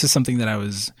practice, this is something that I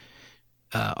was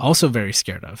also very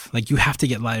scared of. Like you have to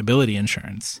get liability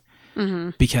insurance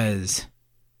because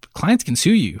clients can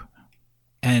sue you,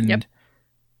 and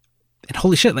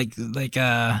holy shit, like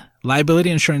liability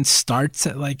insurance starts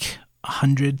at like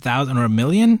 100,000 or $1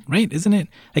 million, right? Isn't it?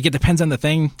 Like it depends on the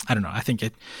thing. I don't know. I think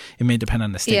it may depend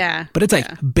on the state. Yeah. But it's like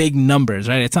big numbers,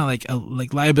 right? It's not like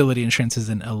like liability insurance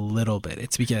isn't a little bit.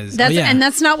 It's because and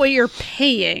that's not what you're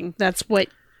paying. That's what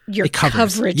your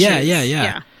coverage is.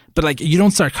 Yeah. But like you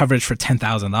don't start coverage for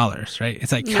 $10,000, right?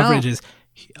 It's like coverage is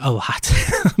a lot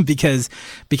because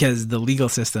the legal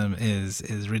system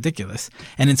is ridiculous.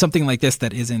 And in something like this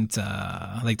that isn't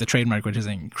like the trademark, which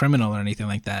isn't criminal or anything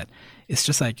like that, it's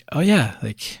just like, oh yeah,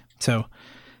 like so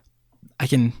I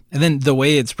can. And then the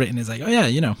way it's written is like, oh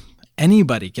yeah,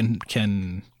 anybody can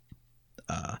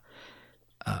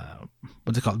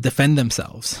what's it called, defend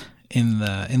themselves in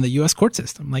the U.S. court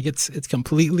system. Like it's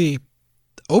completely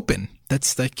open.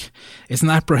 That's like, it's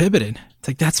not prohibited. It's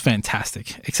like, that's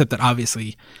fantastic. Except that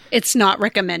obviously it's not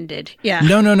recommended. Yeah.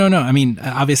 No. I mean,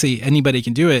 obviously anybody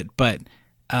can do it, but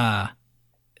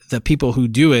the people who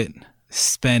do it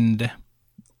spend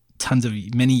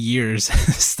many years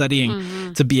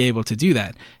studying to be able to do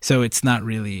that. So it's not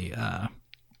really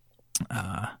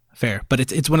fair.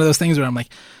 But it's one of those things where I'm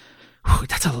like,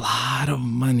 that's a lot of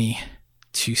money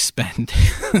to spend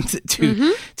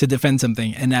to defend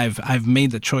something, and I've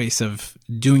made the choice of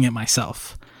doing it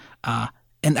myself,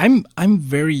 and I'm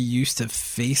very used to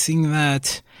facing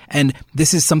that. And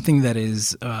this is something that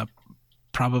is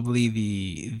probably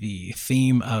the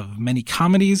theme of many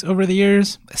comedies over the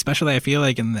years, especially I feel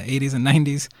like in the 80s and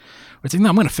 90s, where it's like, no,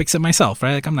 I'm going to fix it myself,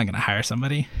 right? Like I'm not going to hire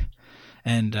somebody.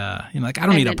 And like I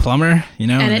don't need a plumber,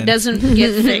 and it doesn't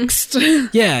get fixed.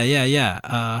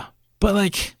 Yeah. But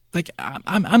like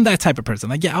I'm that type of person.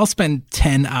 Like, yeah, I'll spend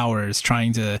 10 hours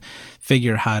trying to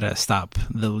figure how to stop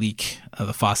the leak of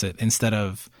the faucet instead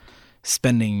of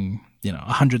spending,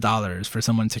 $100 for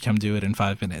someone to come do it in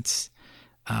 5 minutes,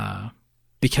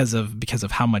 because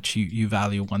of how much you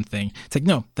value one thing. It's like,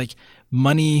 no, like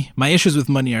money, my issues with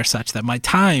money are such that my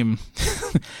time,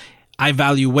 I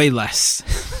value way less.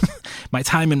 My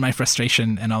time and my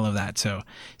frustration and all of that. So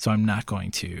I'm not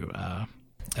going to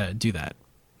do that.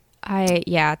 I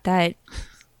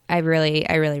really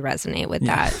resonate with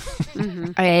that.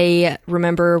 I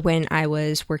remember when I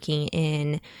was working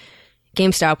in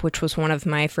GameStop, which was one of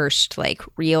my first like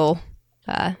real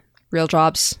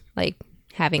jobs, like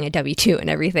having a W-2 and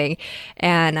everything.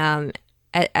 And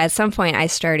at some point I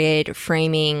started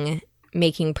framing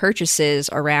making purchases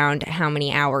around how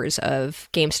many hours of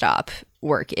GameStop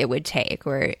work it would take,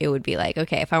 where it would be like,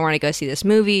 okay, if I want to go see this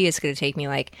movie, it's going to take me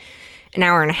like an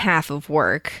hour and a half of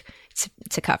work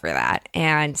to cover that.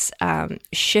 And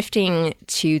shifting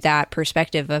to that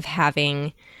perspective of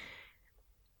having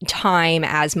time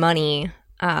as money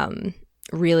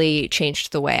really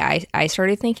changed the way I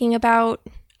started thinking about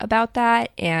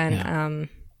that. And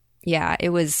it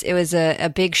was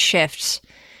a big shift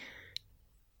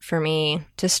for me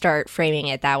to start framing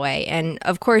it that way. And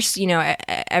of course,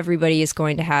 everybody is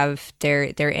going to have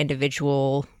their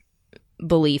individual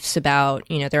beliefs about,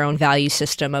 their own value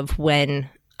system of when,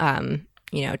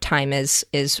 time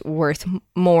is worth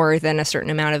more than a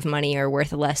certain amount of money or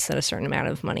worth less than a certain amount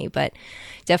of money. But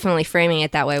definitely framing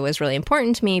it that way was really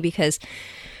important to me because,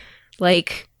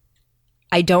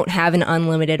 I don't have an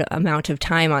unlimited amount of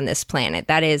time on this planet.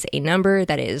 That is a number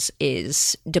that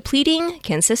is depleting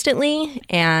consistently.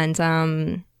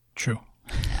 And true.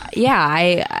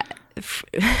 Yeah,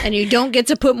 and you don't get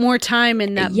to put more time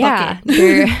in that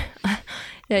bucket.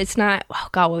 It's not, oh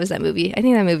God, what was that movie? I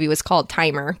think that movie was called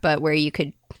Timer, but where you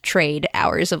could trade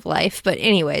hours of life. But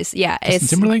anyways, yeah. Justin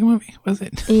Timberlake movie, was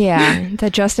it? Yeah, the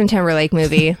Justin Timberlake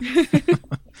movie.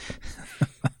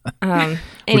 Anyways.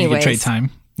 You could trade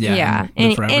time. Yeah.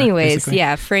 Forever, anyways, basically.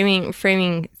 yeah,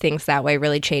 framing things that way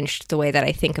really changed the way that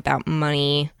I think about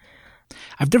money.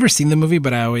 I've never seen the movie,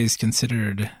 but I always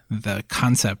considered the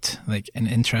concept like an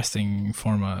interesting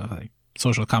form of like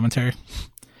social commentary.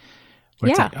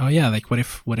 Where it's like, oh yeah, like what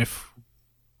if,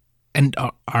 and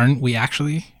aren't we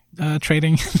actually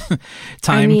trading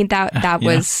time? I mean that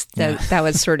was that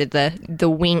was sort of the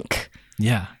wink.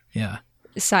 Yeah.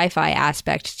 Sci-fi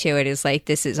aspect to it is like,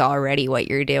 this is already what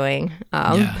you're doing.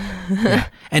 Yeah.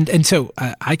 And so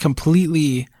I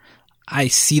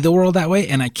see the world that way,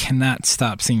 and I cannot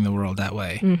stop seeing the world that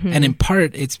way. Mm-hmm. And in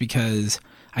part, it's because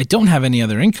I don't have any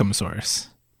other income source,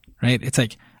 right? It's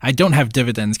like, I don't have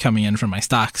dividends coming in from my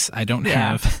stocks. I don't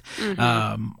have,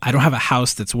 I don't have a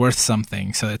house that's worth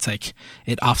something. So it's like,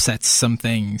 it offsets some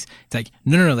things. It's like,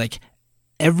 no, like,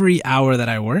 every hour that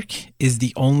I work is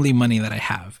the only money that I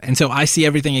have. And so I see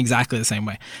everything exactly the same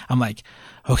way. I'm like,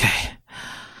 okay,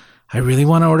 I really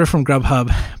want to order from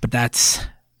Grubhub, but that's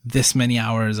this many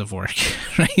hours of work,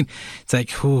 right? It's like,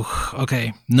 whew,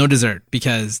 okay, no dessert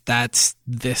because that's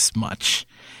this much.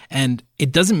 And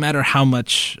it doesn't matter how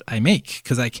much I make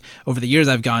because like over the years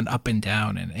I've gone up and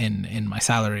down in my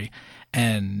salary,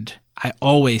 and I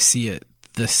always see it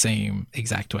the same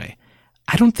exact way.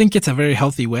 I don't think it's a very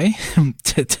healthy way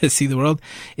to see the world.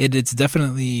 It's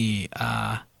definitely,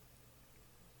 I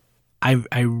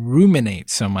ruminate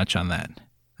so much on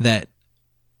that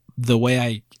the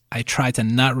way I try to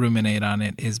not ruminate on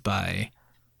it is by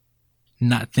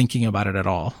not thinking about it at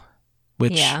all,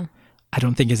 which I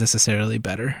don't think is necessarily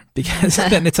better because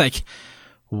then it's like,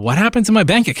 what happened to my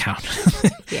bank account?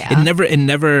 It never,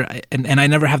 and I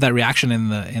never have that reaction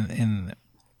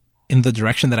in the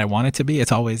direction that I want it to be.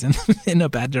 It's always in a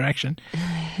bad direction.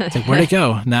 It's like, where'd it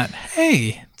go? Not,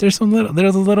 hey, there's a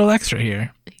little extra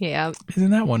here. Yeah.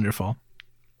 Isn't that wonderful?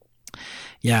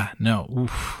 Yeah, no.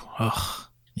 Oof. Ugh.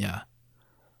 Yeah.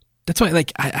 That's why,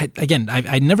 like,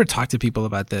 I never talk to people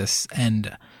about this,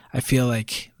 and I feel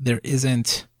like there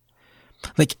isn't,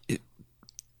 like,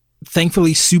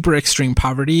 thankfully, super extreme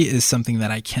poverty is something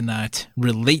that I cannot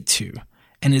relate to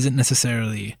and isn't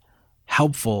necessarily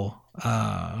helpful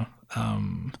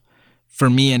for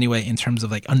me anyway, in terms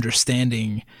of like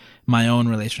understanding my own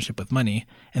relationship with money.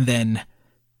 And then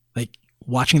like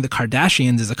watching the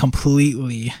Kardashians is a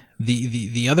completely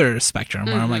the other spectrum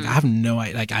where I'm like, I have no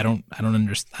idea. Like, I don't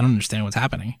understand what's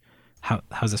happening.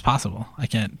 How's this possible? I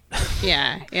can't.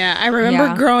 Yeah. I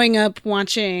remember growing up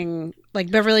watching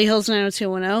like Beverly Hills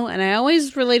 90210, and I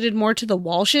always related more to the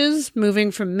Walshes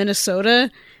moving from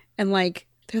Minnesota, and like,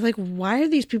 they're like, why are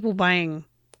these people buying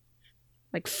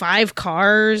like 5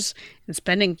 cars and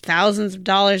spending thousands of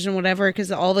dollars and whatever,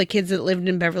 because all the kids that lived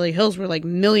in Beverly Hills were like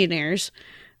millionaires.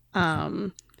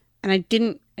 And I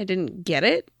didn't get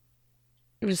it.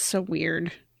 It was so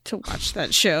weird to watch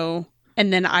that show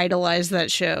and then idolize that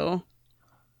show.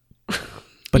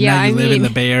 But now you live in the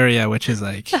Bay Area, which is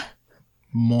like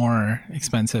more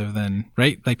expensive than,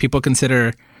 right? Like people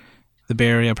consider the Bay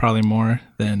Area probably more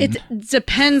than... It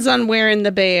depends on where in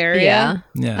the Bay Area.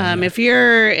 Yeah. If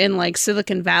you're in like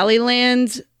Silicon Valley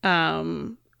land,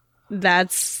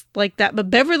 that's like that. But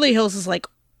Beverly Hills is like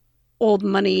old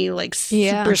money, like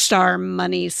superstar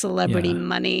money, celebrity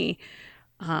money.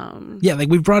 Like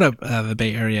we've brought up the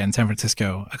Bay Area and San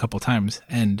Francisco a couple times,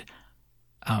 and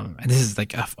this is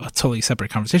like a totally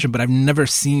separate conversation, but I've never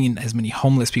seen as many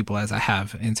homeless people as I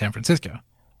have in San Francisco.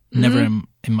 Never in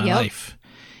my life.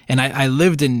 And I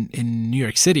lived in New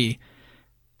York City,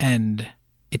 and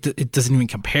it doesn't even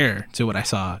compare to what I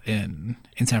saw in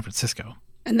San Francisco.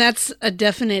 And that's a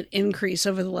definite increase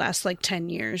over the last like 10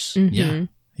 years. Mm-hmm.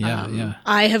 Yeah.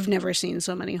 I have never seen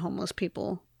so many homeless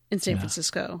people in San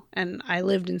Francisco, and I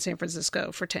lived in San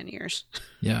Francisco for 10 years.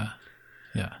 Yeah.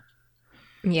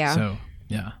 Yeah.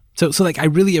 So like I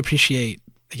really appreciate,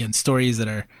 again, stories that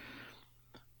are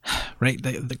right,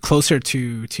 the closer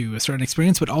to a certain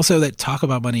experience, but also that talk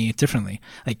about money differently.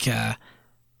 Like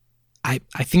I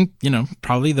think,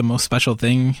 probably the most special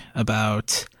thing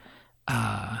about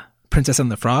Princess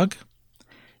and the Frog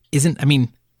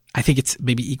I think it's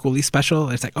maybe equally special.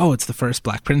 It's like, oh, it's the first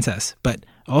Black princess, but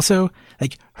also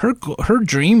like her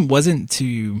dream wasn't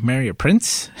to marry a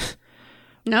prince.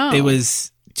 No, it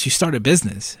was to start a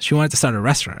business. She wanted to start a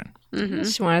restaurant. Mm-hmm.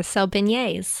 She wanted to sell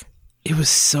beignets. It was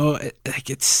so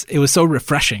it was so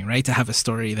refreshing, right, to have a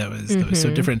story that was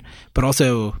so different, but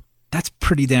also that's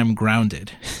pretty damn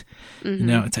grounded.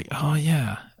 It's like, oh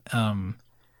yeah,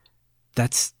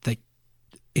 that's like,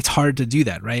 it's hard to do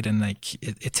that, right? And like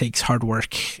it takes hard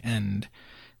work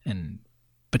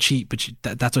but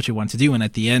that's what she wanted to do. And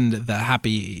at the end, the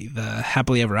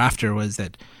happily ever after was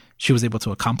that she was able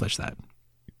to accomplish that.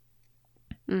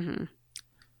 Mm-hmm.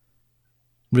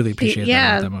 Really appreciate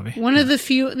that about that movie. One of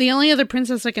the only other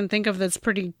princess I can think of that's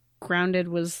pretty grounded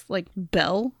was like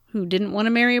Belle, who didn't want to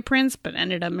marry a prince, but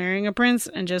ended up marrying a prince,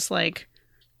 and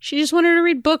she just wanted to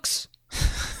read books.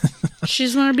 She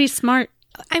just wanted to be smart.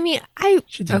 I mean, I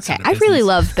really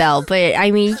love Belle, but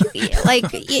I mean,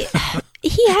 he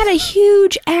had a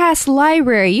huge ass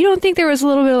library. You don't think there was a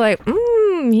little bit of like,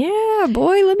 yeah,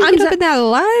 boy, let me get up in that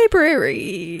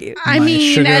library. I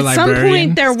mean, at some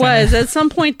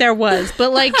point there was,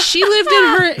 but like she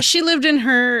lived in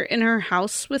her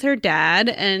house with her dad,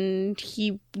 and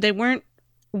they weren't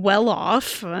well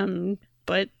off,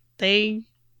 but they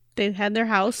had their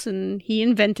house, and he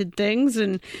invented things,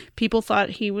 and people thought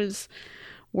he was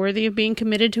worthy of being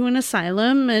committed to an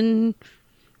asylum, and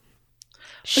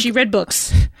she read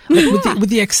books. with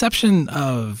the exception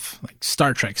of like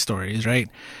Star Trek stories, right?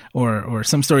 Or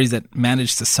some stories that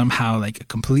manage to somehow like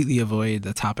completely avoid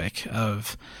the topic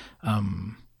of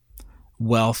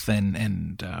wealth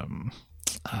and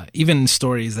even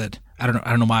stories that I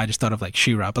don't know why I just thought of like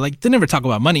She-Ra, but like they never talk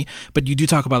about money, but you do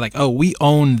talk about like, oh, we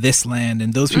own this land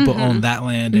and those people own that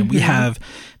land, and we have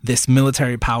this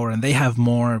military power and they have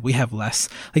more, we have less.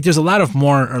 Like there's a lot of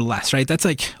more or less, right? That's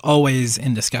like always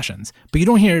in discussions, but you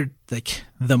don't hear like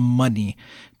the money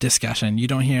discussion. You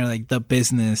don't hear like the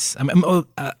business.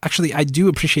 Actually, I do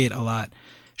appreciate a lot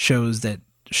shows that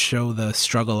show the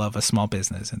struggle of a small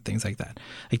business and things like that.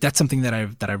 Like that's something that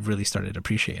I've really started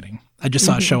appreciating. I just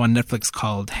saw a show on Netflix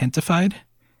called Hentified.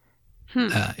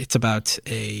 It's about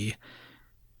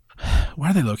where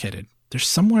are they located? They're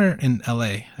somewhere in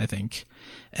LA, I think.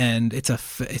 And it's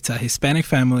a Hispanic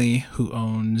family who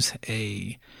owns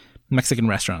a Mexican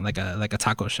restaurant, like a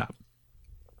taco shop.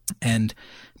 And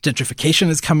gentrification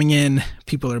is coming in.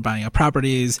 People are buying up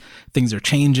properties. Things are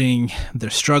changing. They're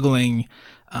struggling.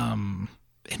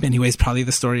 In many ways, probably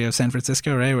the story of San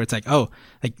Francisco, right? Where it's like, oh,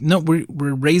 like, no,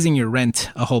 we're raising your rent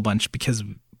a whole bunch because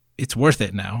it's worth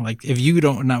it now. Like, if you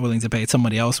not willing to pay it,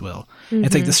 somebody else will.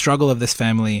 It's like the struggle of this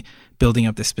family building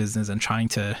up this business and trying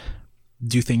to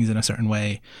do things in a certain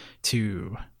way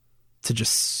to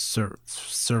just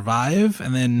survive.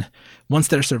 And then once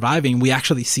they're surviving, we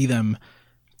actually see them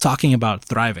talking about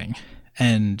thriving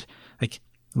and like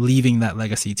leaving that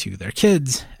legacy to their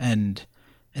kids. And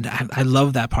I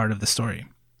love that part of the story.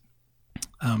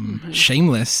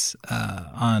 Shameless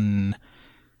on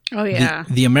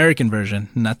the American version,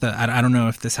 not the I don't know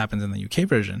if this happens in the UK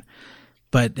version,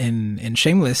 but in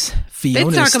Shameless,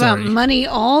 Fiona's they talk story, about money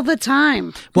all the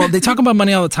time. Well, they talk about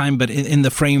money all the time, but in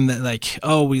the frame that like,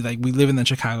 oh, we live in the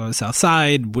Chicago South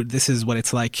Side. This is what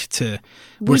it's like to.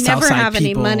 We never have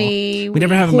any money. We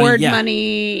never have money. Yeah.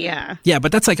 Money. Yeah. Yeah,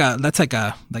 but that's like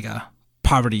a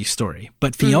poverty story.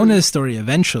 But Fiona's story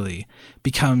eventually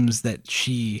becomes that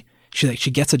she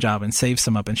gets a job and saves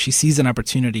some up, and she sees an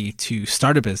opportunity to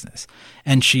start a business,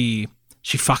 and she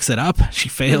fucks it up, she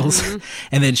fails,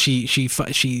 and then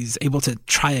she's able to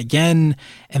try again,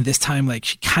 and this time like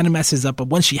she kind of messes up, but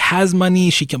once she has money,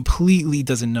 she completely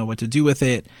doesn't know what to do with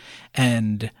it,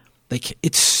 and like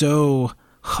it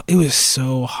was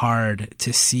so hard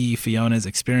to see Fiona's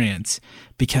experience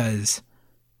because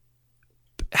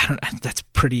I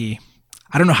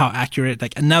don't know how accurate,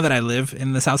 like now that I live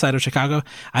in the south side of Chicago,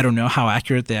 I don't know how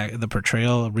accurate the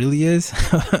portrayal really is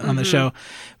on the show,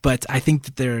 but I think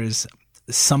that there's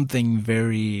something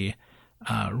very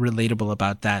relatable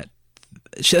about that.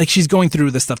 She's going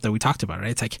through the stuff that we talked about,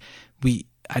 right? It's like,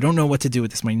 I don't know what to do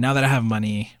with this money. Now that I have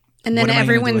money, And then what am I gonna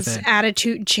do everyone's with it?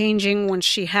 attitude changing when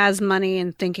she has money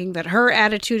and thinking that her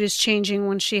attitude is changing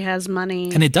when she has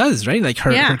money. And it does, right? Like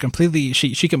her Yeah. completely,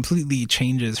 she completely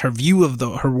changes her view of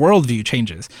her worldview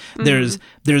changes. There's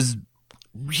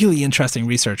really interesting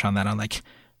research on that, on like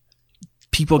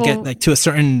people get like to a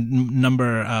certain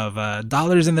number of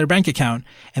dollars in their bank account,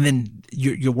 and then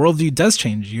your worldview does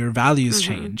change, your values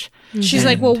change. She's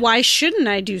like, well, why shouldn't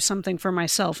I do something for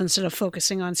myself instead of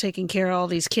focusing on taking care of all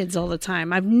these kids all the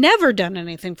time? I've never done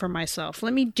anything for myself.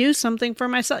 Let me do something for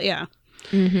myself. Yeah.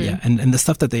 Yeah, and the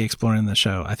stuff that they explore in the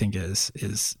show, I think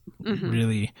is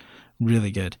really,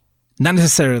 really good. Not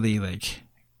necessarily like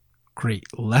great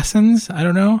lessons, I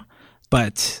don't know,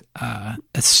 but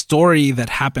a story that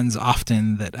happens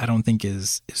often that I don't think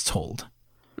is told.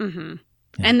 Mm-hmm.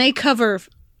 Yeah. And they cover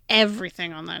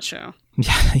everything on that show.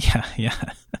 Yeah.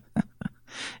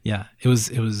 Yeah, it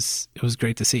was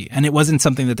great to see, and it wasn't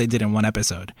something that they did in one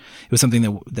episode. It was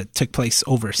something that took place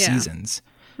over seasons.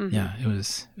 Mm-hmm. Yeah, it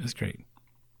was great.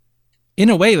 In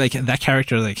a way, like that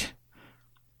character, like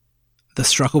the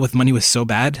struggle with money was so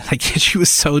bad, like she was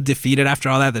so defeated after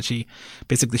all that she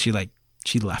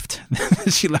left.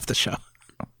 She left the show.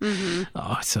 Mm-hmm.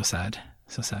 Oh, it's so sad.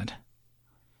 So sad.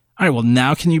 All right. Well,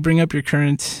 now can you bring up your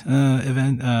current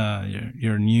event,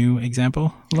 your new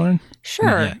example, Lauren?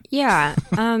 Sure. Yeah.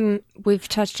 We've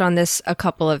touched on this a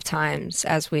couple of times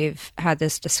as we've had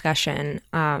this discussion.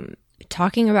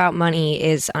 Talking about money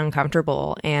is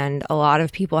uncomfortable, and a lot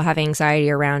of people have anxiety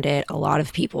around it. A lot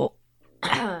of people,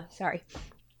 a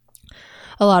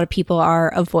lot of people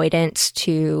are avoidant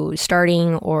to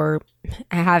starting or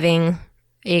having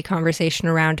a conversation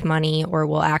around money, or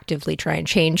will actively try and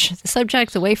change the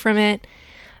subject away from it.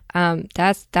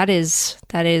 That is,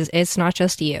 it's not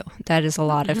just you. That is a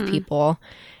lot of people.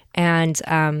 And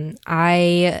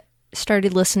I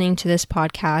started listening to this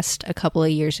podcast a couple of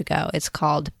years ago. It's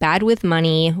called Bad with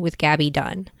Money with Gabby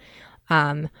Dunn,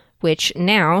 which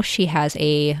now she has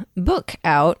a book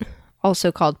out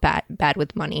also called Bad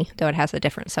with Money, though it has a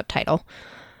different subtitle.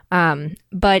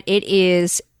 But it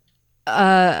is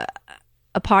a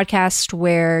podcast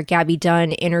where Gabby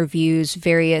Dunn interviews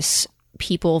various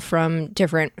people from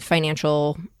different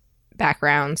financial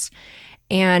backgrounds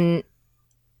and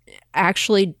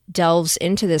actually delves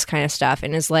into this kind of stuff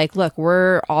and is like, look,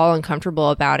 we're all uncomfortable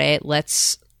about it.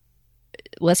 Let's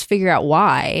figure out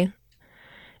why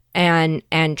and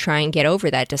try and get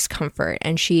over that discomfort.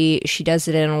 And she does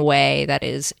it in a way that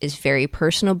is very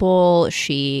personable.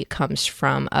 She comes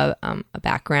from a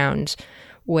background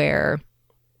where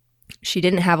she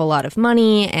didn't have a lot of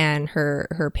money, and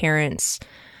her parents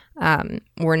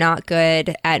were not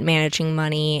good at managing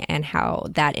money, and how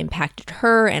that impacted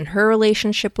her and her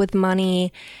relationship with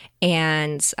money.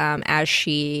 And as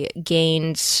she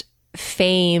gained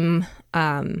fame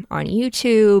on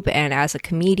YouTube and as a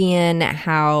comedian,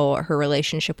 how her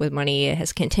relationship with money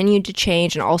has continued to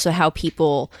change, and also how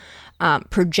people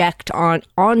project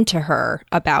onto her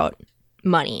about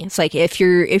money. It's like if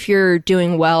you're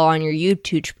doing well on your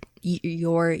YouTube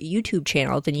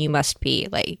channel, then you must be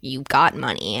like, you got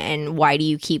money. And why do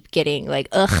you keep getting like,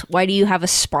 why do you have a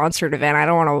sponsored event? I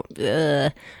don't want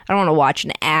to watch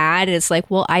an ad. It's like,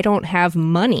 well, I don't have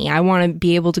money. I want to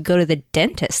be able to go to the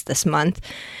dentist this month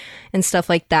and stuff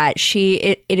like that.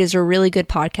 It is a really good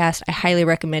podcast. I highly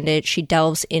recommend it. She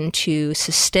delves into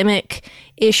systemic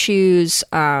issues,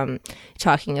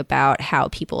 talking about how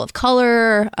people of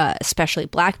color, especially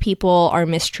Black people, are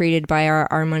mistreated by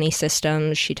our money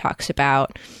systems. She talks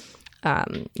about,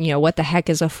 what the heck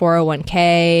is a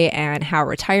 401k and how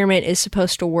retirement is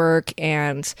supposed to work,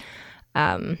 and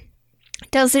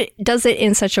does it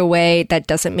in such a way that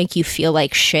doesn't make you feel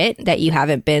like shit that you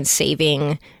haven't been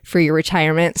saving for your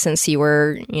retirement since you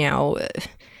were,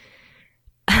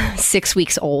 6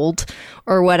 weeks old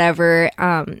or whatever.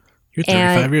 You're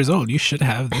 35 years old. You should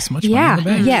have this much money in the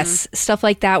bank. Yes. Stuff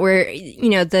like that where,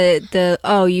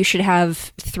 you should have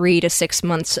 3 to 6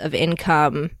 months of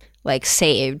income like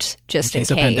saved just in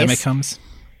case a pandemic comes.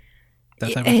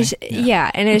 That type of thing.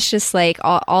 Yeah. And it's just like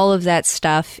all of that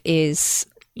stuff is,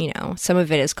 some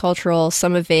of it is cultural.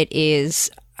 Some of it is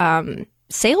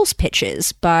sales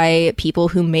pitches by people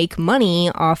who make money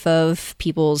off of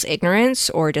people's ignorance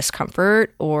or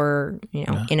discomfort or,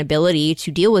 inability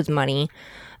to deal with money.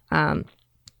 And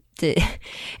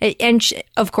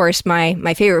of course,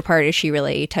 my favorite part is she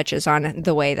really touches on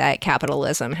the way that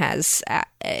capitalism is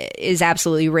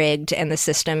absolutely rigged, and the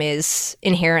system is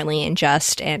inherently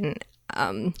unjust, and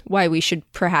why we should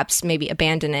perhaps maybe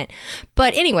abandon it.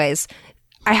 But anyways,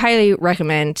 I highly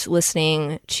recommend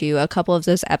listening to a couple of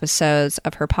those episodes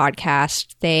of her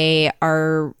podcast. They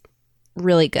are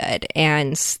really good,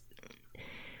 and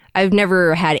I've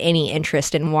never had any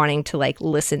interest in wanting to like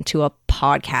listen to a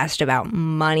podcast about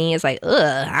money. It's like,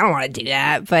 ugh, I don't want to do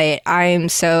that. But I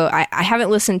haven't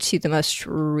listened to the most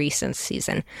recent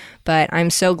season, but I'm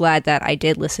so glad that I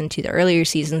did listen to the earlier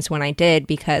seasons when I did,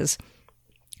 because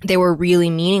they were really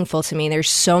meaningful to me. There's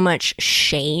so much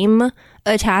shame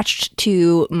attached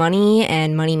to money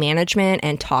and money management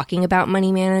and talking about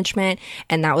money management.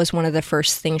 And that was one of the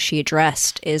first things she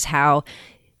addressed, is how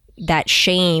that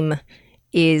shame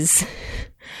is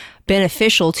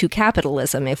beneficial to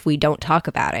capitalism if we don't talk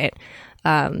about it.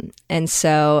 And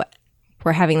so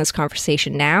we're having this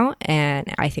conversation now,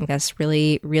 and I think that's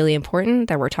really, really important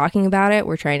that we're talking about it.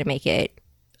 We're trying to make it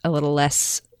a little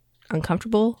less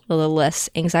uncomfortable, a little less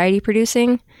anxiety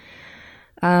producing.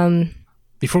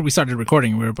 Before we started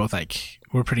recording, we were both like,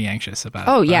 we're pretty anxious about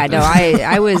it. Oh, yeah, no,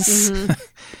 I was...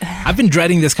 I've been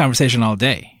dreading this conversation all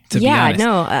day, to be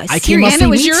honest. I came up and it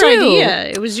was your too. idea.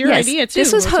 It was your idea, too.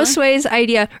 This was wasn't it? Josue's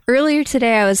idea. Earlier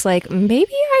today, I was like,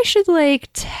 maybe I should like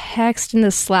text in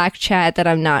the Slack chat that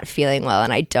I'm not feeling well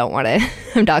and I don't want to,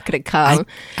 I'm not going to come.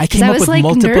 I came up was, with like,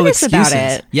 multiple nervous excuses.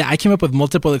 about it. Yeah, I came up with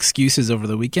multiple excuses over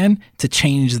the weekend to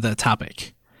change the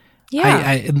topic.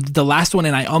 Yeah. The last one,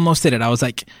 and I almost did it. I was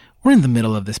like, we're in the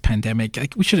middle of this pandemic.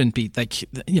 Like, we shouldn't be like,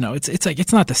 it's like,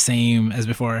 it's not the same as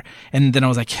before. And then I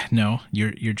was like, no,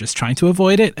 you're just trying to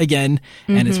avoid it again.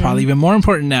 And it's probably even more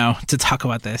important now to talk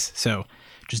about this. So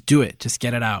just do it. Just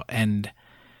get it out. And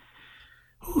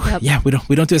yeah, we don't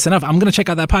do this enough. I'm going to check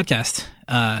out that podcast.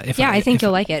 I think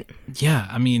you'll like it. Yeah.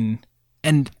 I mean,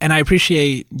 and I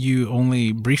appreciate you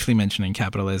only briefly mentioning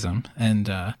capitalism and,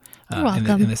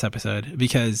 in this episode,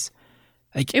 because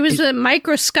like, It was a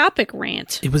microscopic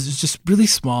rant. it was just really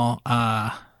small,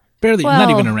 barely, not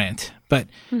even a rant, but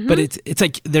it's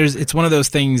like it's one of those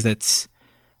things that's,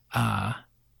 I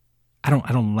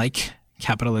don't like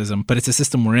capitalism, but it's a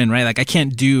system we're in, right? Like, I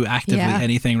can't do actively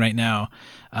anything right now.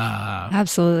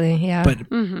 Absolutely. Yeah.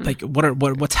 But like,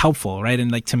 what's helpful, right?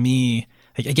 And like, to me,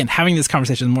 like, again, having this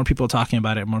conversation, more people talking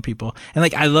about it, more people, and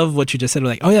like, I love what you just said.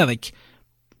 Like, oh yeah, like,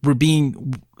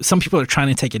 some people are trying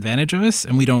to take advantage of us,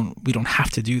 and we don't have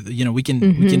to do, we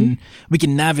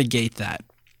can navigate that.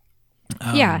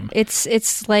 Yeah,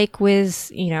 it's like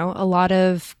with, a lot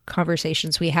of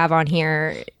conversations we have on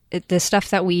here, the stuff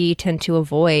that we tend to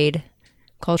avoid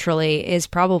culturally is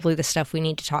probably the stuff we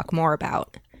need to talk more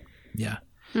about. Yeah.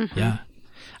 Yeah.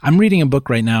 I'm reading a book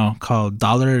right now called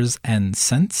Dollars and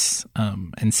Cents.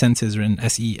 And cents is written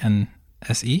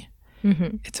SENSE.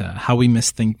 It's How We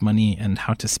Misthink Money and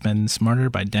How to Spend Smarter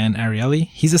by Dan Ariely.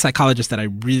 He's a psychologist that I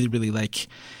really, really like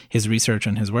his research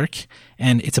and his work.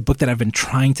 And it's a book that I've been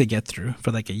trying to get through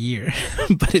for like a year,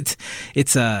 but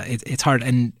it's hard.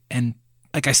 And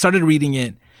like, I started reading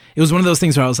it. It was one of those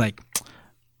things where I was like,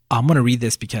 I'm going to read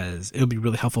this because it'll be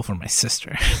really helpful for my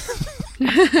sister.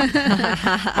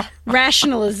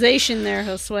 Rationalization there,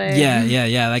 Josue.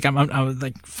 Yeah. Like, I was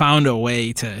like, found a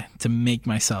way to make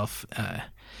myself,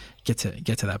 get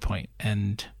to that point.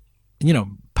 And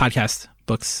podcast,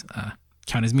 books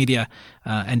count as media,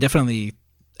 and definitely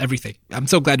everything. I'm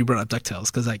so glad you brought up DuckTales,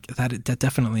 because like that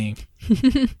definitely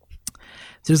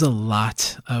there's a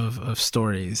lot of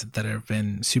stories that have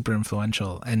been super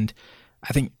influential, and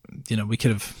I think we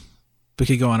could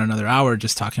go on another hour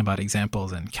just talking about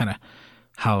examples and kind of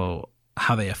how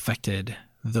they affected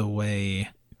the way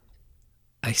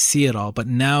I see it all. But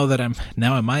now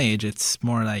at my age, it's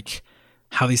more like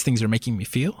how these things are making me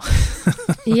feel.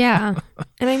 Yeah.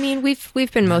 And I mean,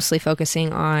 we've been mostly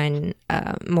focusing on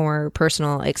more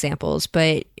personal examples,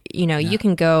 but you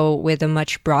can go with a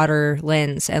much broader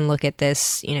lens and look at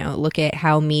this, look at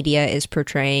how media is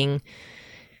portraying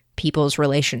people's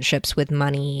relationships with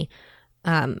money,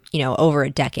 over a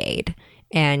decade.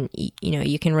 And,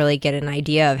 you can really get an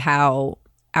idea of how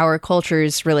our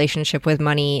culture's relationship with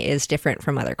money is different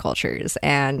from other cultures.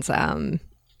 And,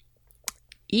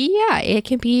 yeah, it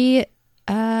can be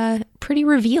pretty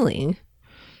revealing.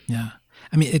 Yeah.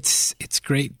 I mean, it's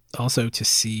great also to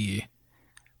see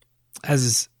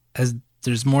as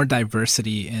there's more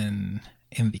diversity in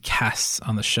the casts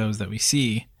on the shows that we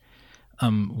see,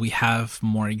 we have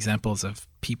more examples of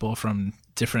people from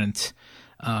different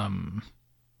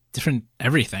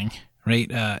everything, right?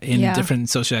 In different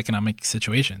socioeconomic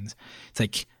situations. It's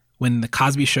like when the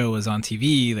Cosby Show was on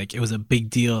TV, like, it was a big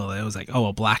deal. It was like, oh,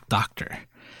 a black doctor,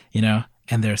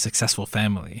 and they're a successful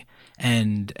family.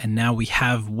 And now we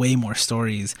have way more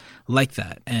stories like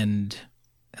that. And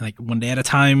like One Day at a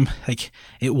Time, like,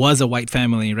 it was a white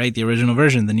family, right? The original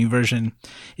version. The new version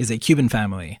is a Cuban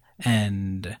family.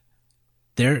 And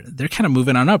they're kind of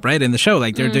moving on up, right, in the show.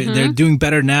 Like they're doing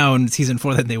better now in season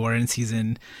 4 than they were in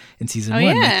season 1.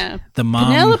 Yeah, Like, the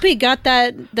mom Penelope got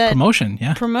that promotion.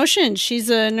 Yeah, promotion. She's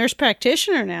a nurse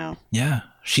practitioner now. Yeah,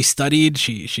 she studied.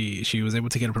 She was able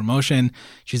to get a promotion.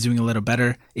 She's doing a little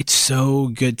better. It's so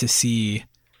good to see.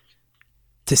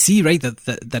 Right,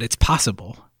 that it's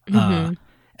possible.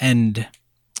 And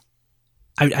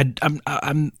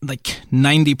I'm like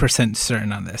 90%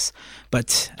 certain on this,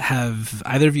 but have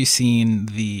either of you seen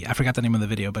I forgot the name of the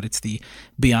video, but it's the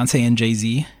Beyonce and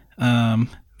Jay-Z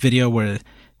video where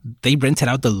they rented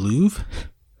out the Louvre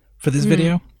for this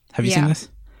video. Have you seen this?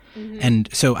 And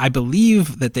so I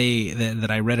believe that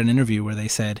that I read an interview where they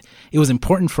said it was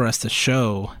important for us to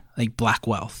show like Black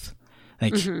wealth.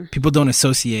 Like people don't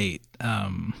associate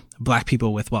Black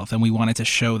people with wealth, and we wanted to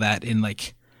show that in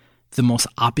like the most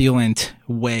opulent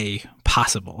way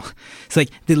possible. It's like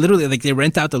they literally like they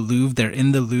rent out the Louvre. They're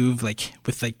in the Louvre like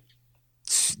with like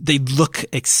they look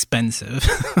expensive.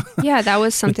 Yeah, that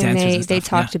was something they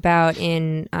talked about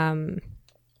in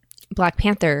Black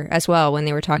Panther as well when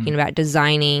they were talking about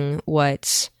designing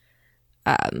what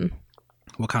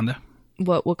Wakanda.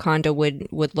 What Wakanda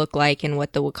would look like and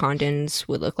what the Wakandans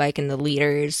would look like and the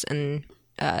leaders and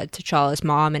T'Challa's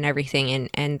mom and everything.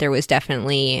 And there was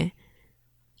definitely,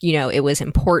 it was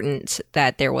important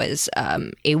that there was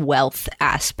a wealth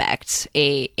aspect,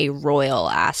 a royal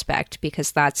aspect,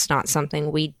 because that's not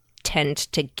something we tend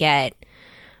to get.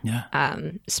 Yeah.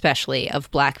 Especially of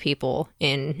Black people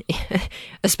in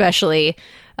especially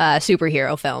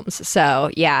superhero films.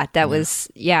 So yeah, that was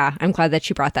I'm glad that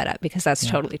you brought that up because that's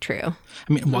totally true.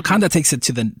 I mean, Wakanda takes it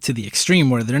to the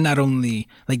extreme where they're not only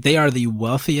like they are the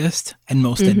wealthiest and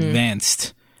most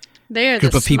advanced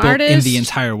group of people in the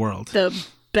entire world. The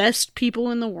best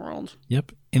people in the world.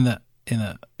 Yep. In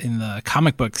the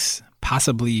comic books,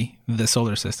 possibly the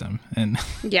solar system, and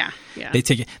they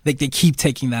take it. They keep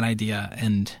taking that idea,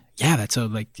 and that's so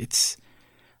like it's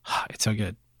so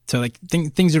good. So like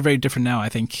things are very different now. I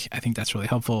think that's really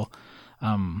helpful.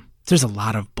 There's a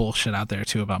lot of bullshit out there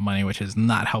too about money, which is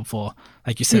not helpful.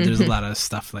 Like you said, there's a lot of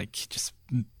stuff like just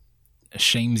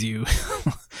shames you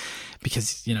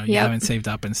because you haven't saved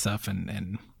up and stuff,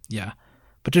 and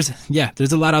but there's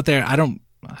a lot out there. I don't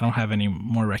have any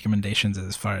more recommendations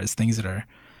as far as things that are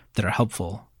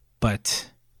helpful, but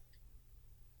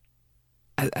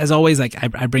as always, like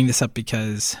I bring this up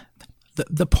because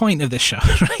the point of this show,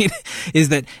 right, is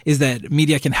that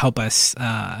media can help us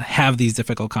have these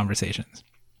difficult conversations.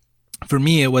 For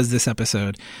me, it was this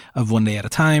episode of One Day at a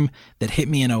Time that hit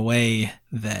me in a way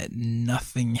that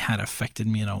nothing had affected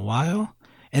me in a while,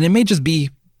 and it may just be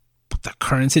the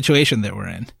current situation that we're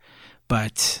in.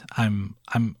 But I'm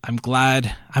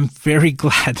glad. I'm very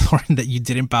glad, Lauren, that you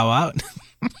didn't bow out.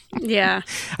 Yeah.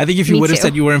 I think if you would have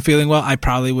said you weren't feeling well, I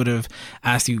probably would have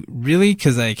asked you, really?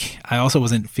 Because like I also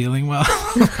wasn't feeling well.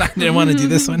 I didn't want to do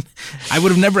this one. I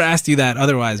would have never asked you that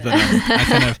otherwise. But I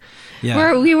kind of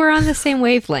we were on the same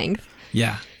wavelength.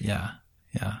 Yeah.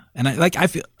 And I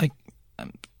feel like.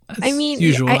 I mean,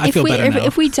 usual. I feel better now.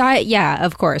 If we die,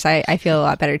 of course, I feel a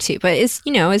lot better too. But it's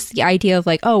the idea of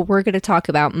like, oh, we're going to talk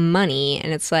about money,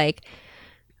 and it's like,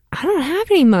 I don't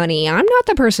have any money. I'm not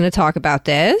the person to talk about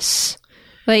this.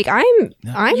 Like, I'm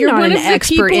not an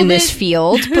expert in this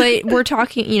field, but we're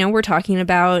talking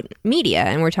about media,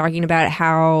 and we're talking about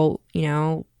how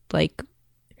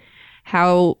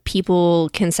how people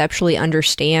conceptually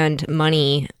understand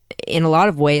money in a lot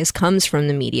of ways comes from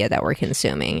the media that we're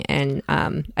consuming. And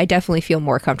I definitely feel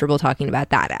more comfortable talking about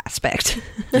that aspect.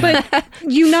 But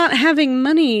you not having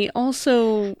money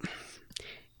also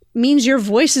means your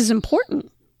voice is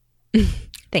important.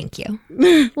 Thank you.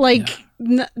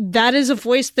 That is a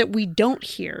voice that we don't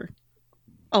hear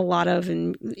a lot of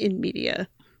in media,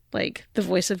 like the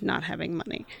voice of not having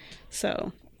money.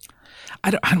 So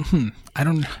I don't know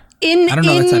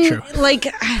if that's true. Like,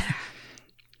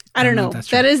 I don't know.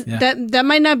 That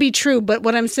might not be true, but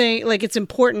what I'm saying, like, it's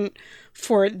important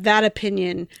for that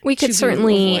opinion. We could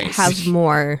certainly have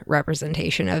more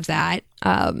representation of that.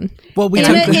 Well, we in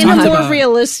a more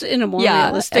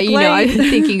realistic way. I'm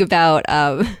thinking about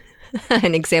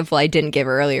an example I didn't give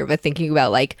earlier, but thinking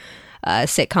about like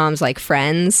sitcoms like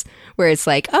Friends, where it's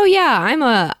like, oh yeah,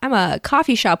 I'm a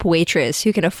coffee shop waitress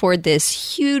who can afford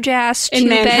this huge ass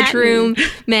 2-bedroom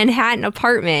Manhattan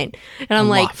apartment, and I'm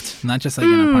like, loft. Not just like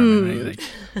an apartment,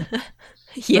 right? Like,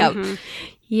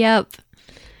 yep.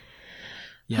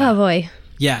 Yeah. Oh boy.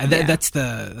 Yeah, that's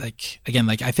the again,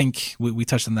 I think we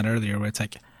touched on that earlier, where it's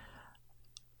like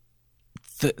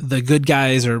the good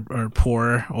guys are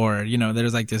poor, or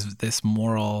there's like this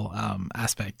moral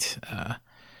aspect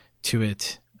to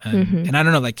it. And I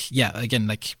don't know, like, yeah, again,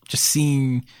 like just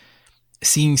seeing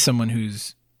someone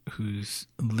who's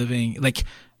living like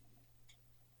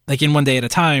in one day at a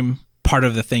time. Part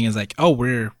of the thing is like, oh,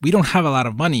 we don't have a lot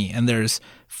of money, and there's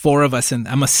 4 of us, and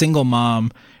I'm a single mom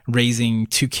raising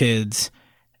 2 kids,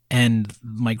 and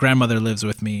my grandmother lives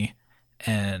with me,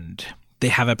 and they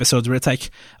have episodes where it's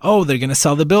like, oh, they're going to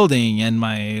sell the building, and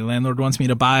my landlord wants me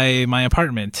to buy my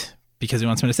apartment because he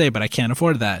wants me to stay, but I can't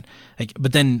afford that. Like,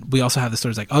 but then we also have the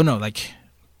stories like, oh no, like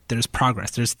there's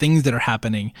progress, there's things that are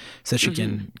happening so that she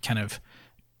can kind of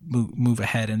move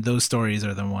ahead, and those stories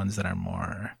are the ones that are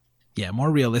more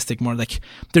realistic, more like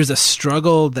there's a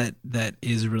struggle that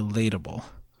is relatable.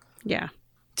 Yeah.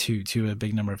 To a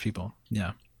big number of people.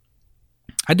 Yeah.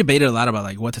 I debated a lot about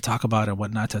like what to talk about and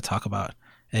what not to talk about.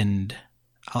 And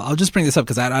I'll just bring this up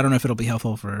because I don't know if it'll be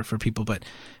helpful for people, but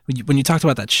when you talked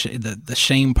about that the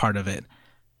shame part of it,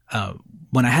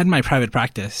 when I had my private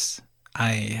practice,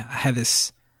 I had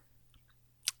this,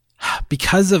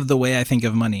 because of the way I think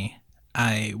of money,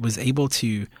 I was able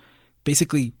to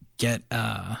basically get,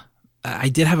 I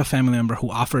did have a family member who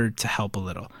offered to help a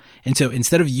little. And so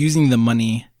instead of using the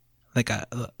money like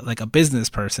a business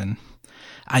person,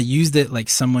 I used it like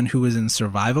someone who was in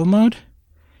survival mode.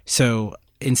 So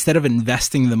instead of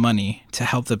investing the money to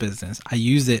help the business, I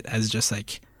used it as just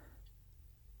like,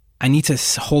 I need to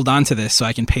hold on to this so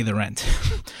I can pay the rent,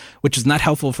 which is not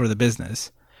helpful for the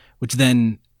business, which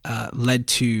then led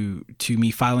to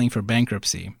me filing for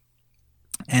bankruptcy.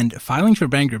 And filing for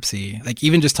bankruptcy, like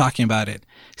even just talking about it,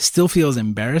 still feels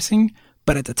embarrassing.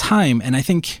 But at the time, and I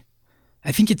think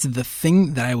it's the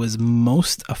thing that I was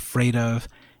most afraid of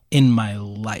in my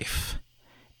life.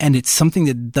 And it's something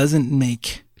that doesn't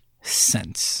make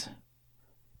sense.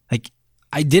 Like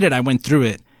I did it, I went through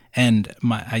it, and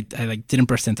I like didn't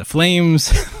burst into flames.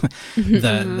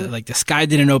 the sky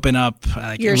didn't open up.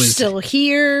 Like, You're still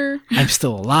here. I'm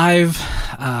still alive.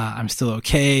 I'm still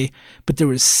okay. But there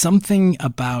was something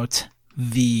about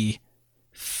it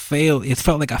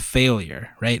felt like a failure,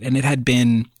 right? And it had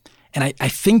been, and I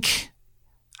think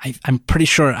I'm pretty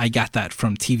sure I got that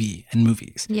from TV and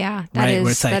movies. Yeah, that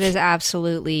is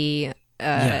absolutely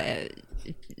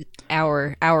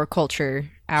our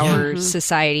culture, our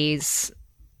society's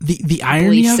the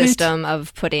irony belief of system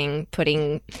of putting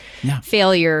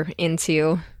failure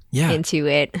into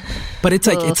it. But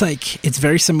it's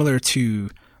very similar to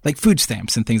like food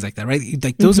stamps and things like that, right?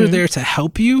 Like those are there to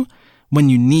help you when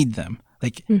you need them.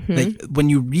 Like when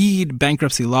you read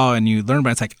bankruptcy law and you learn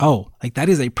about it, it's like, oh, like that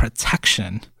is a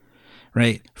protection,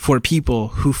 right? For people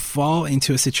who fall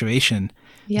into a situation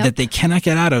that they cannot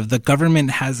get out of. The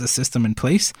government has a system in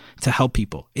place to help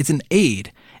people. It's an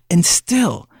aid. And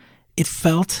still, it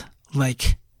felt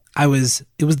like it was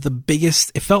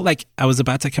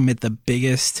about to commit the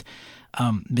biggest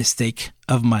mistake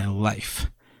of my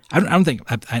life. I don't think,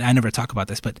 I never talk about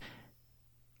this, but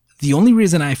the only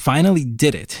reason I finally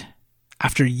did it,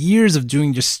 after years of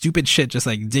doing just stupid shit, just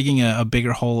like digging a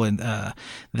bigger hole than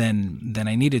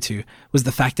I needed to, was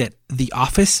the fact that the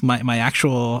office, my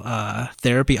actual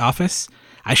therapy office,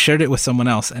 I shared it with someone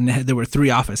else, and there were 3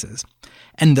 offices.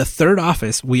 And the 3rd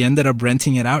office, we ended up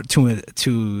renting it out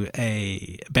to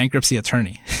a bankruptcy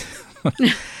attorney.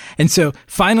 And so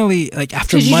finally, like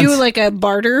after months, did you do like a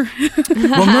barter?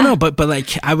 Well, no, but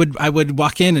like I would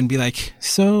walk in and be like,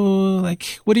 so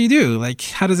like, what do you do? Like,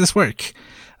 how does this work?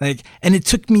 Like, and it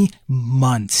took me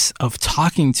months of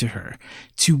talking to her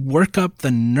to work up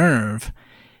the nerve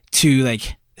to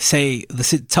like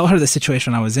tell her the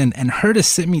situation I was in, and her to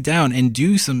sit me down and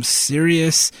do some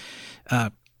serious,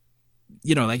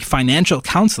 like financial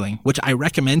counseling, which I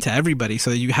recommend to everybody,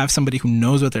 so that you have somebody who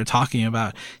knows what they're talking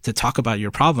about to talk about your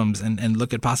problems and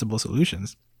look at possible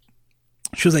solutions.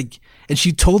 She was like, and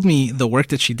she told me the work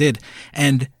that she did,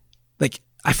 and like,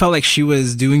 I felt like she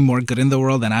was doing more good in the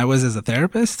world than I was as a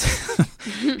therapist,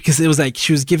 because it was like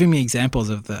she was giving me examples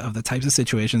of the types of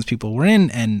situations people were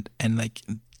in, and like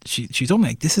she told me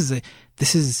like this is like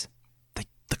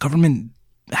the government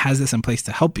has this in place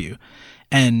to help you,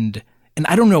 and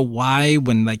I don't know why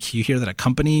when like you hear that a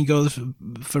company goes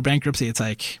for bankruptcy, it's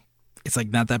like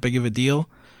not that big of a deal.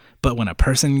 But when a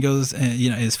person goes,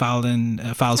 is files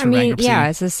for bankruptcy. Yeah,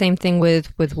 it's the same thing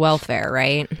with welfare,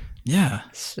 right? Yeah.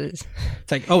 It's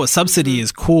like, oh, a subsidy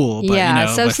is cool,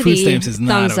 but, but food stamps is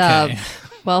not okay. Up,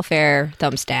 welfare,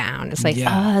 thumbs down. It's like,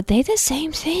 they the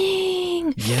same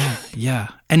thing. Yeah.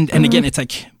 And again, it's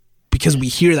like, because we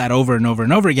hear that over and over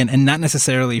and over again, and not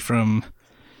necessarily from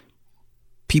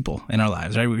people in our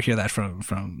lives, right? We hear that from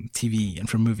TV and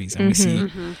from movies, and we see,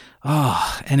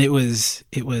 and it was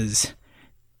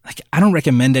like, I don't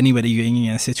recommend anybody getting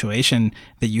in a situation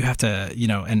that you have to, you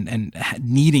know, and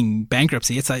needing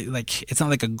bankruptcy. It's like, it's not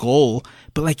like a goal,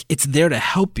 but like, it's there to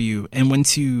help you. And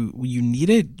once you need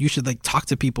it, you should like talk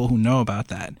to people who know about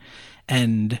that.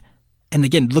 And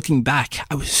again, looking back,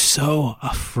 I was so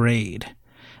afraid.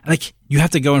 Like, you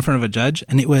have to go in front of a judge,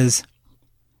 and it was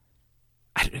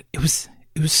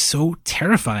so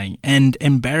terrifying and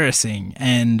embarrassing.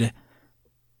 And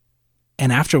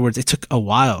afterwards, it took a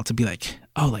while to be like,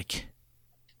 oh, like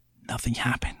nothing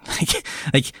happened.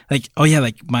 like, oh yeah,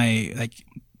 like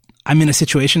I'm in a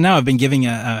situation now. I've been given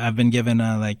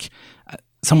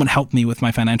someone helped me with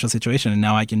my financial situation, and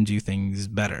now I can do things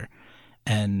better.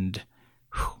 And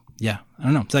yeah, I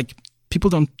don't know. It's like, people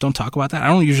don't talk about that. I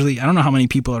don't know how many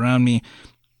people around me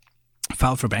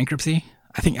filed for bankruptcy.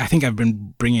 I think I've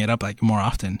been bringing it up like more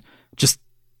often, just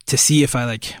to see if I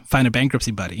like find a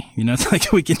bankruptcy buddy. You know, it's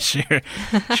like we can share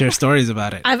stories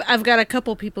about it. I've got a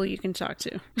couple people you can talk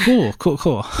to. Cool.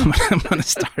 I'm gonna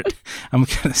start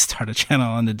a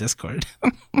channel on the Discord.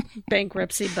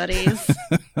 Bankruptcy buddies.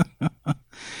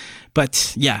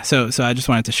 But yeah, so I just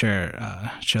wanted to share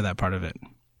that part of it.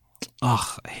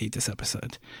 Oh, I hate this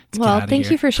episode. Well,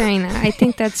 thank you for sharing that. I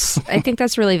think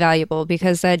that's really valuable,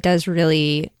 because that does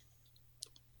really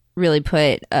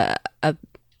put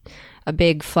a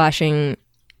big flashing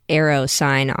arrow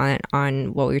sign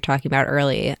on what we were talking about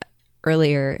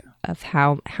earlier of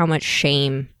how much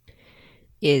shame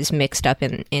is mixed up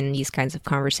in these kinds of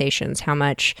conversations, how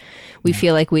much we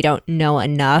feel like we don't know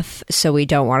enough, so we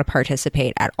don't want to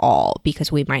participate at all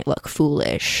because we might look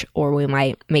foolish, or we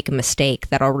might make a mistake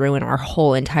that'll ruin our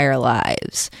whole entire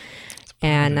lives.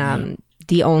 And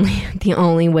the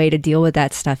only way to deal with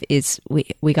that stuff is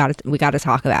we got to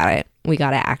talk about it. We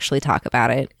got to actually talk about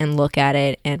it and look at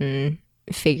it and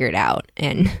figure it out.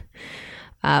 And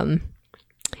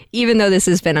even though this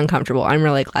has been uncomfortable, I'm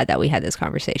really glad that we had this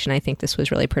conversation. I think this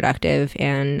was really productive,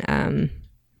 and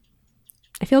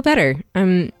I feel better.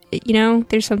 You know,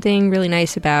 there's something really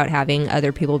nice about having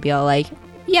other people be all like,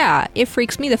 yeah, it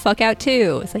freaks me the fuck out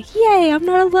too. It's like, yay, I'm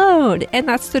not alone. And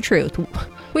that's the truth.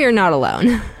 We are not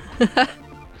alone.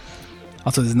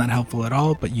 Also, this is not helpful at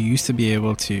all, but you used to be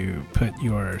able to put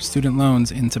your student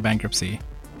loans into bankruptcy,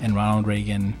 and Ronald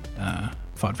Reagan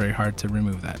fought very hard to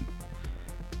remove that.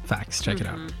 Facts. Check it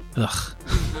out. Ugh.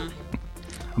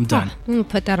 I'm done. I'm going to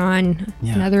put that on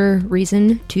another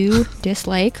reason to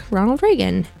dislike Ronald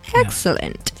Reagan.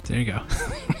 Excellent. There you go.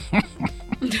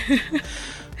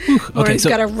 Lauren's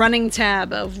got a running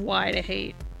tab of why to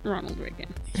hate Ronald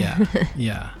Reagan.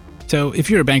 Yeah. So if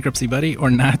you're a bankruptcy buddy or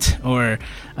not, or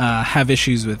have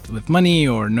issues with money,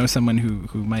 or know someone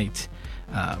who might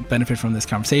benefit from this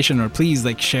conversation, or please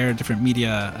like share different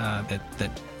media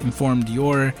that informed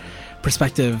your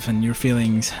perspective and your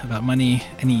feelings about money,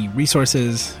 any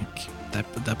resources,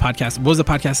 like the podcast. What was the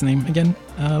podcast name again,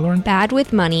 Lauren? Bad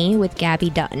with Money with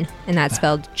Gabby Dunn, and that's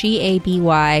spelled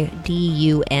GABYDUNN.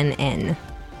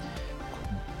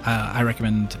 I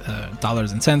recommend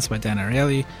Dollars and Cents by Dan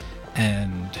Ariely.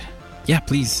 And yeah,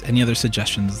 please, any other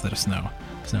suggestions, let us know.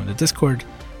 Let us know in the Discord,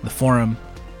 the forum,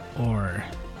 or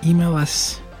email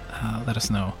us. Let us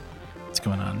know what's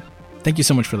going on. Thank you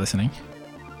so much for listening.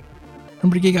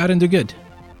 Remember to geek out and do good.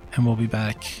 And we'll be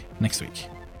back next week.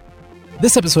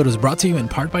 This episode was brought to you in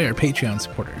part by our Patreon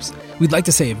supporters. We'd like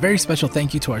to say a very special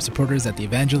thank you to our supporters at the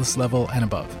evangelist level and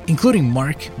above, including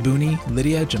Mark, Booney,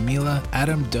 Lydia, Jamila,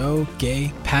 Adam, Doe,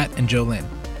 Gay, Pat, and Jolynn.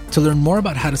 To learn more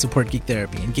about how to support Geek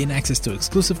Therapy and gain access to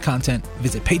exclusive content,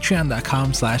 visit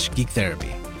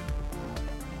patreon.com/geektherapy.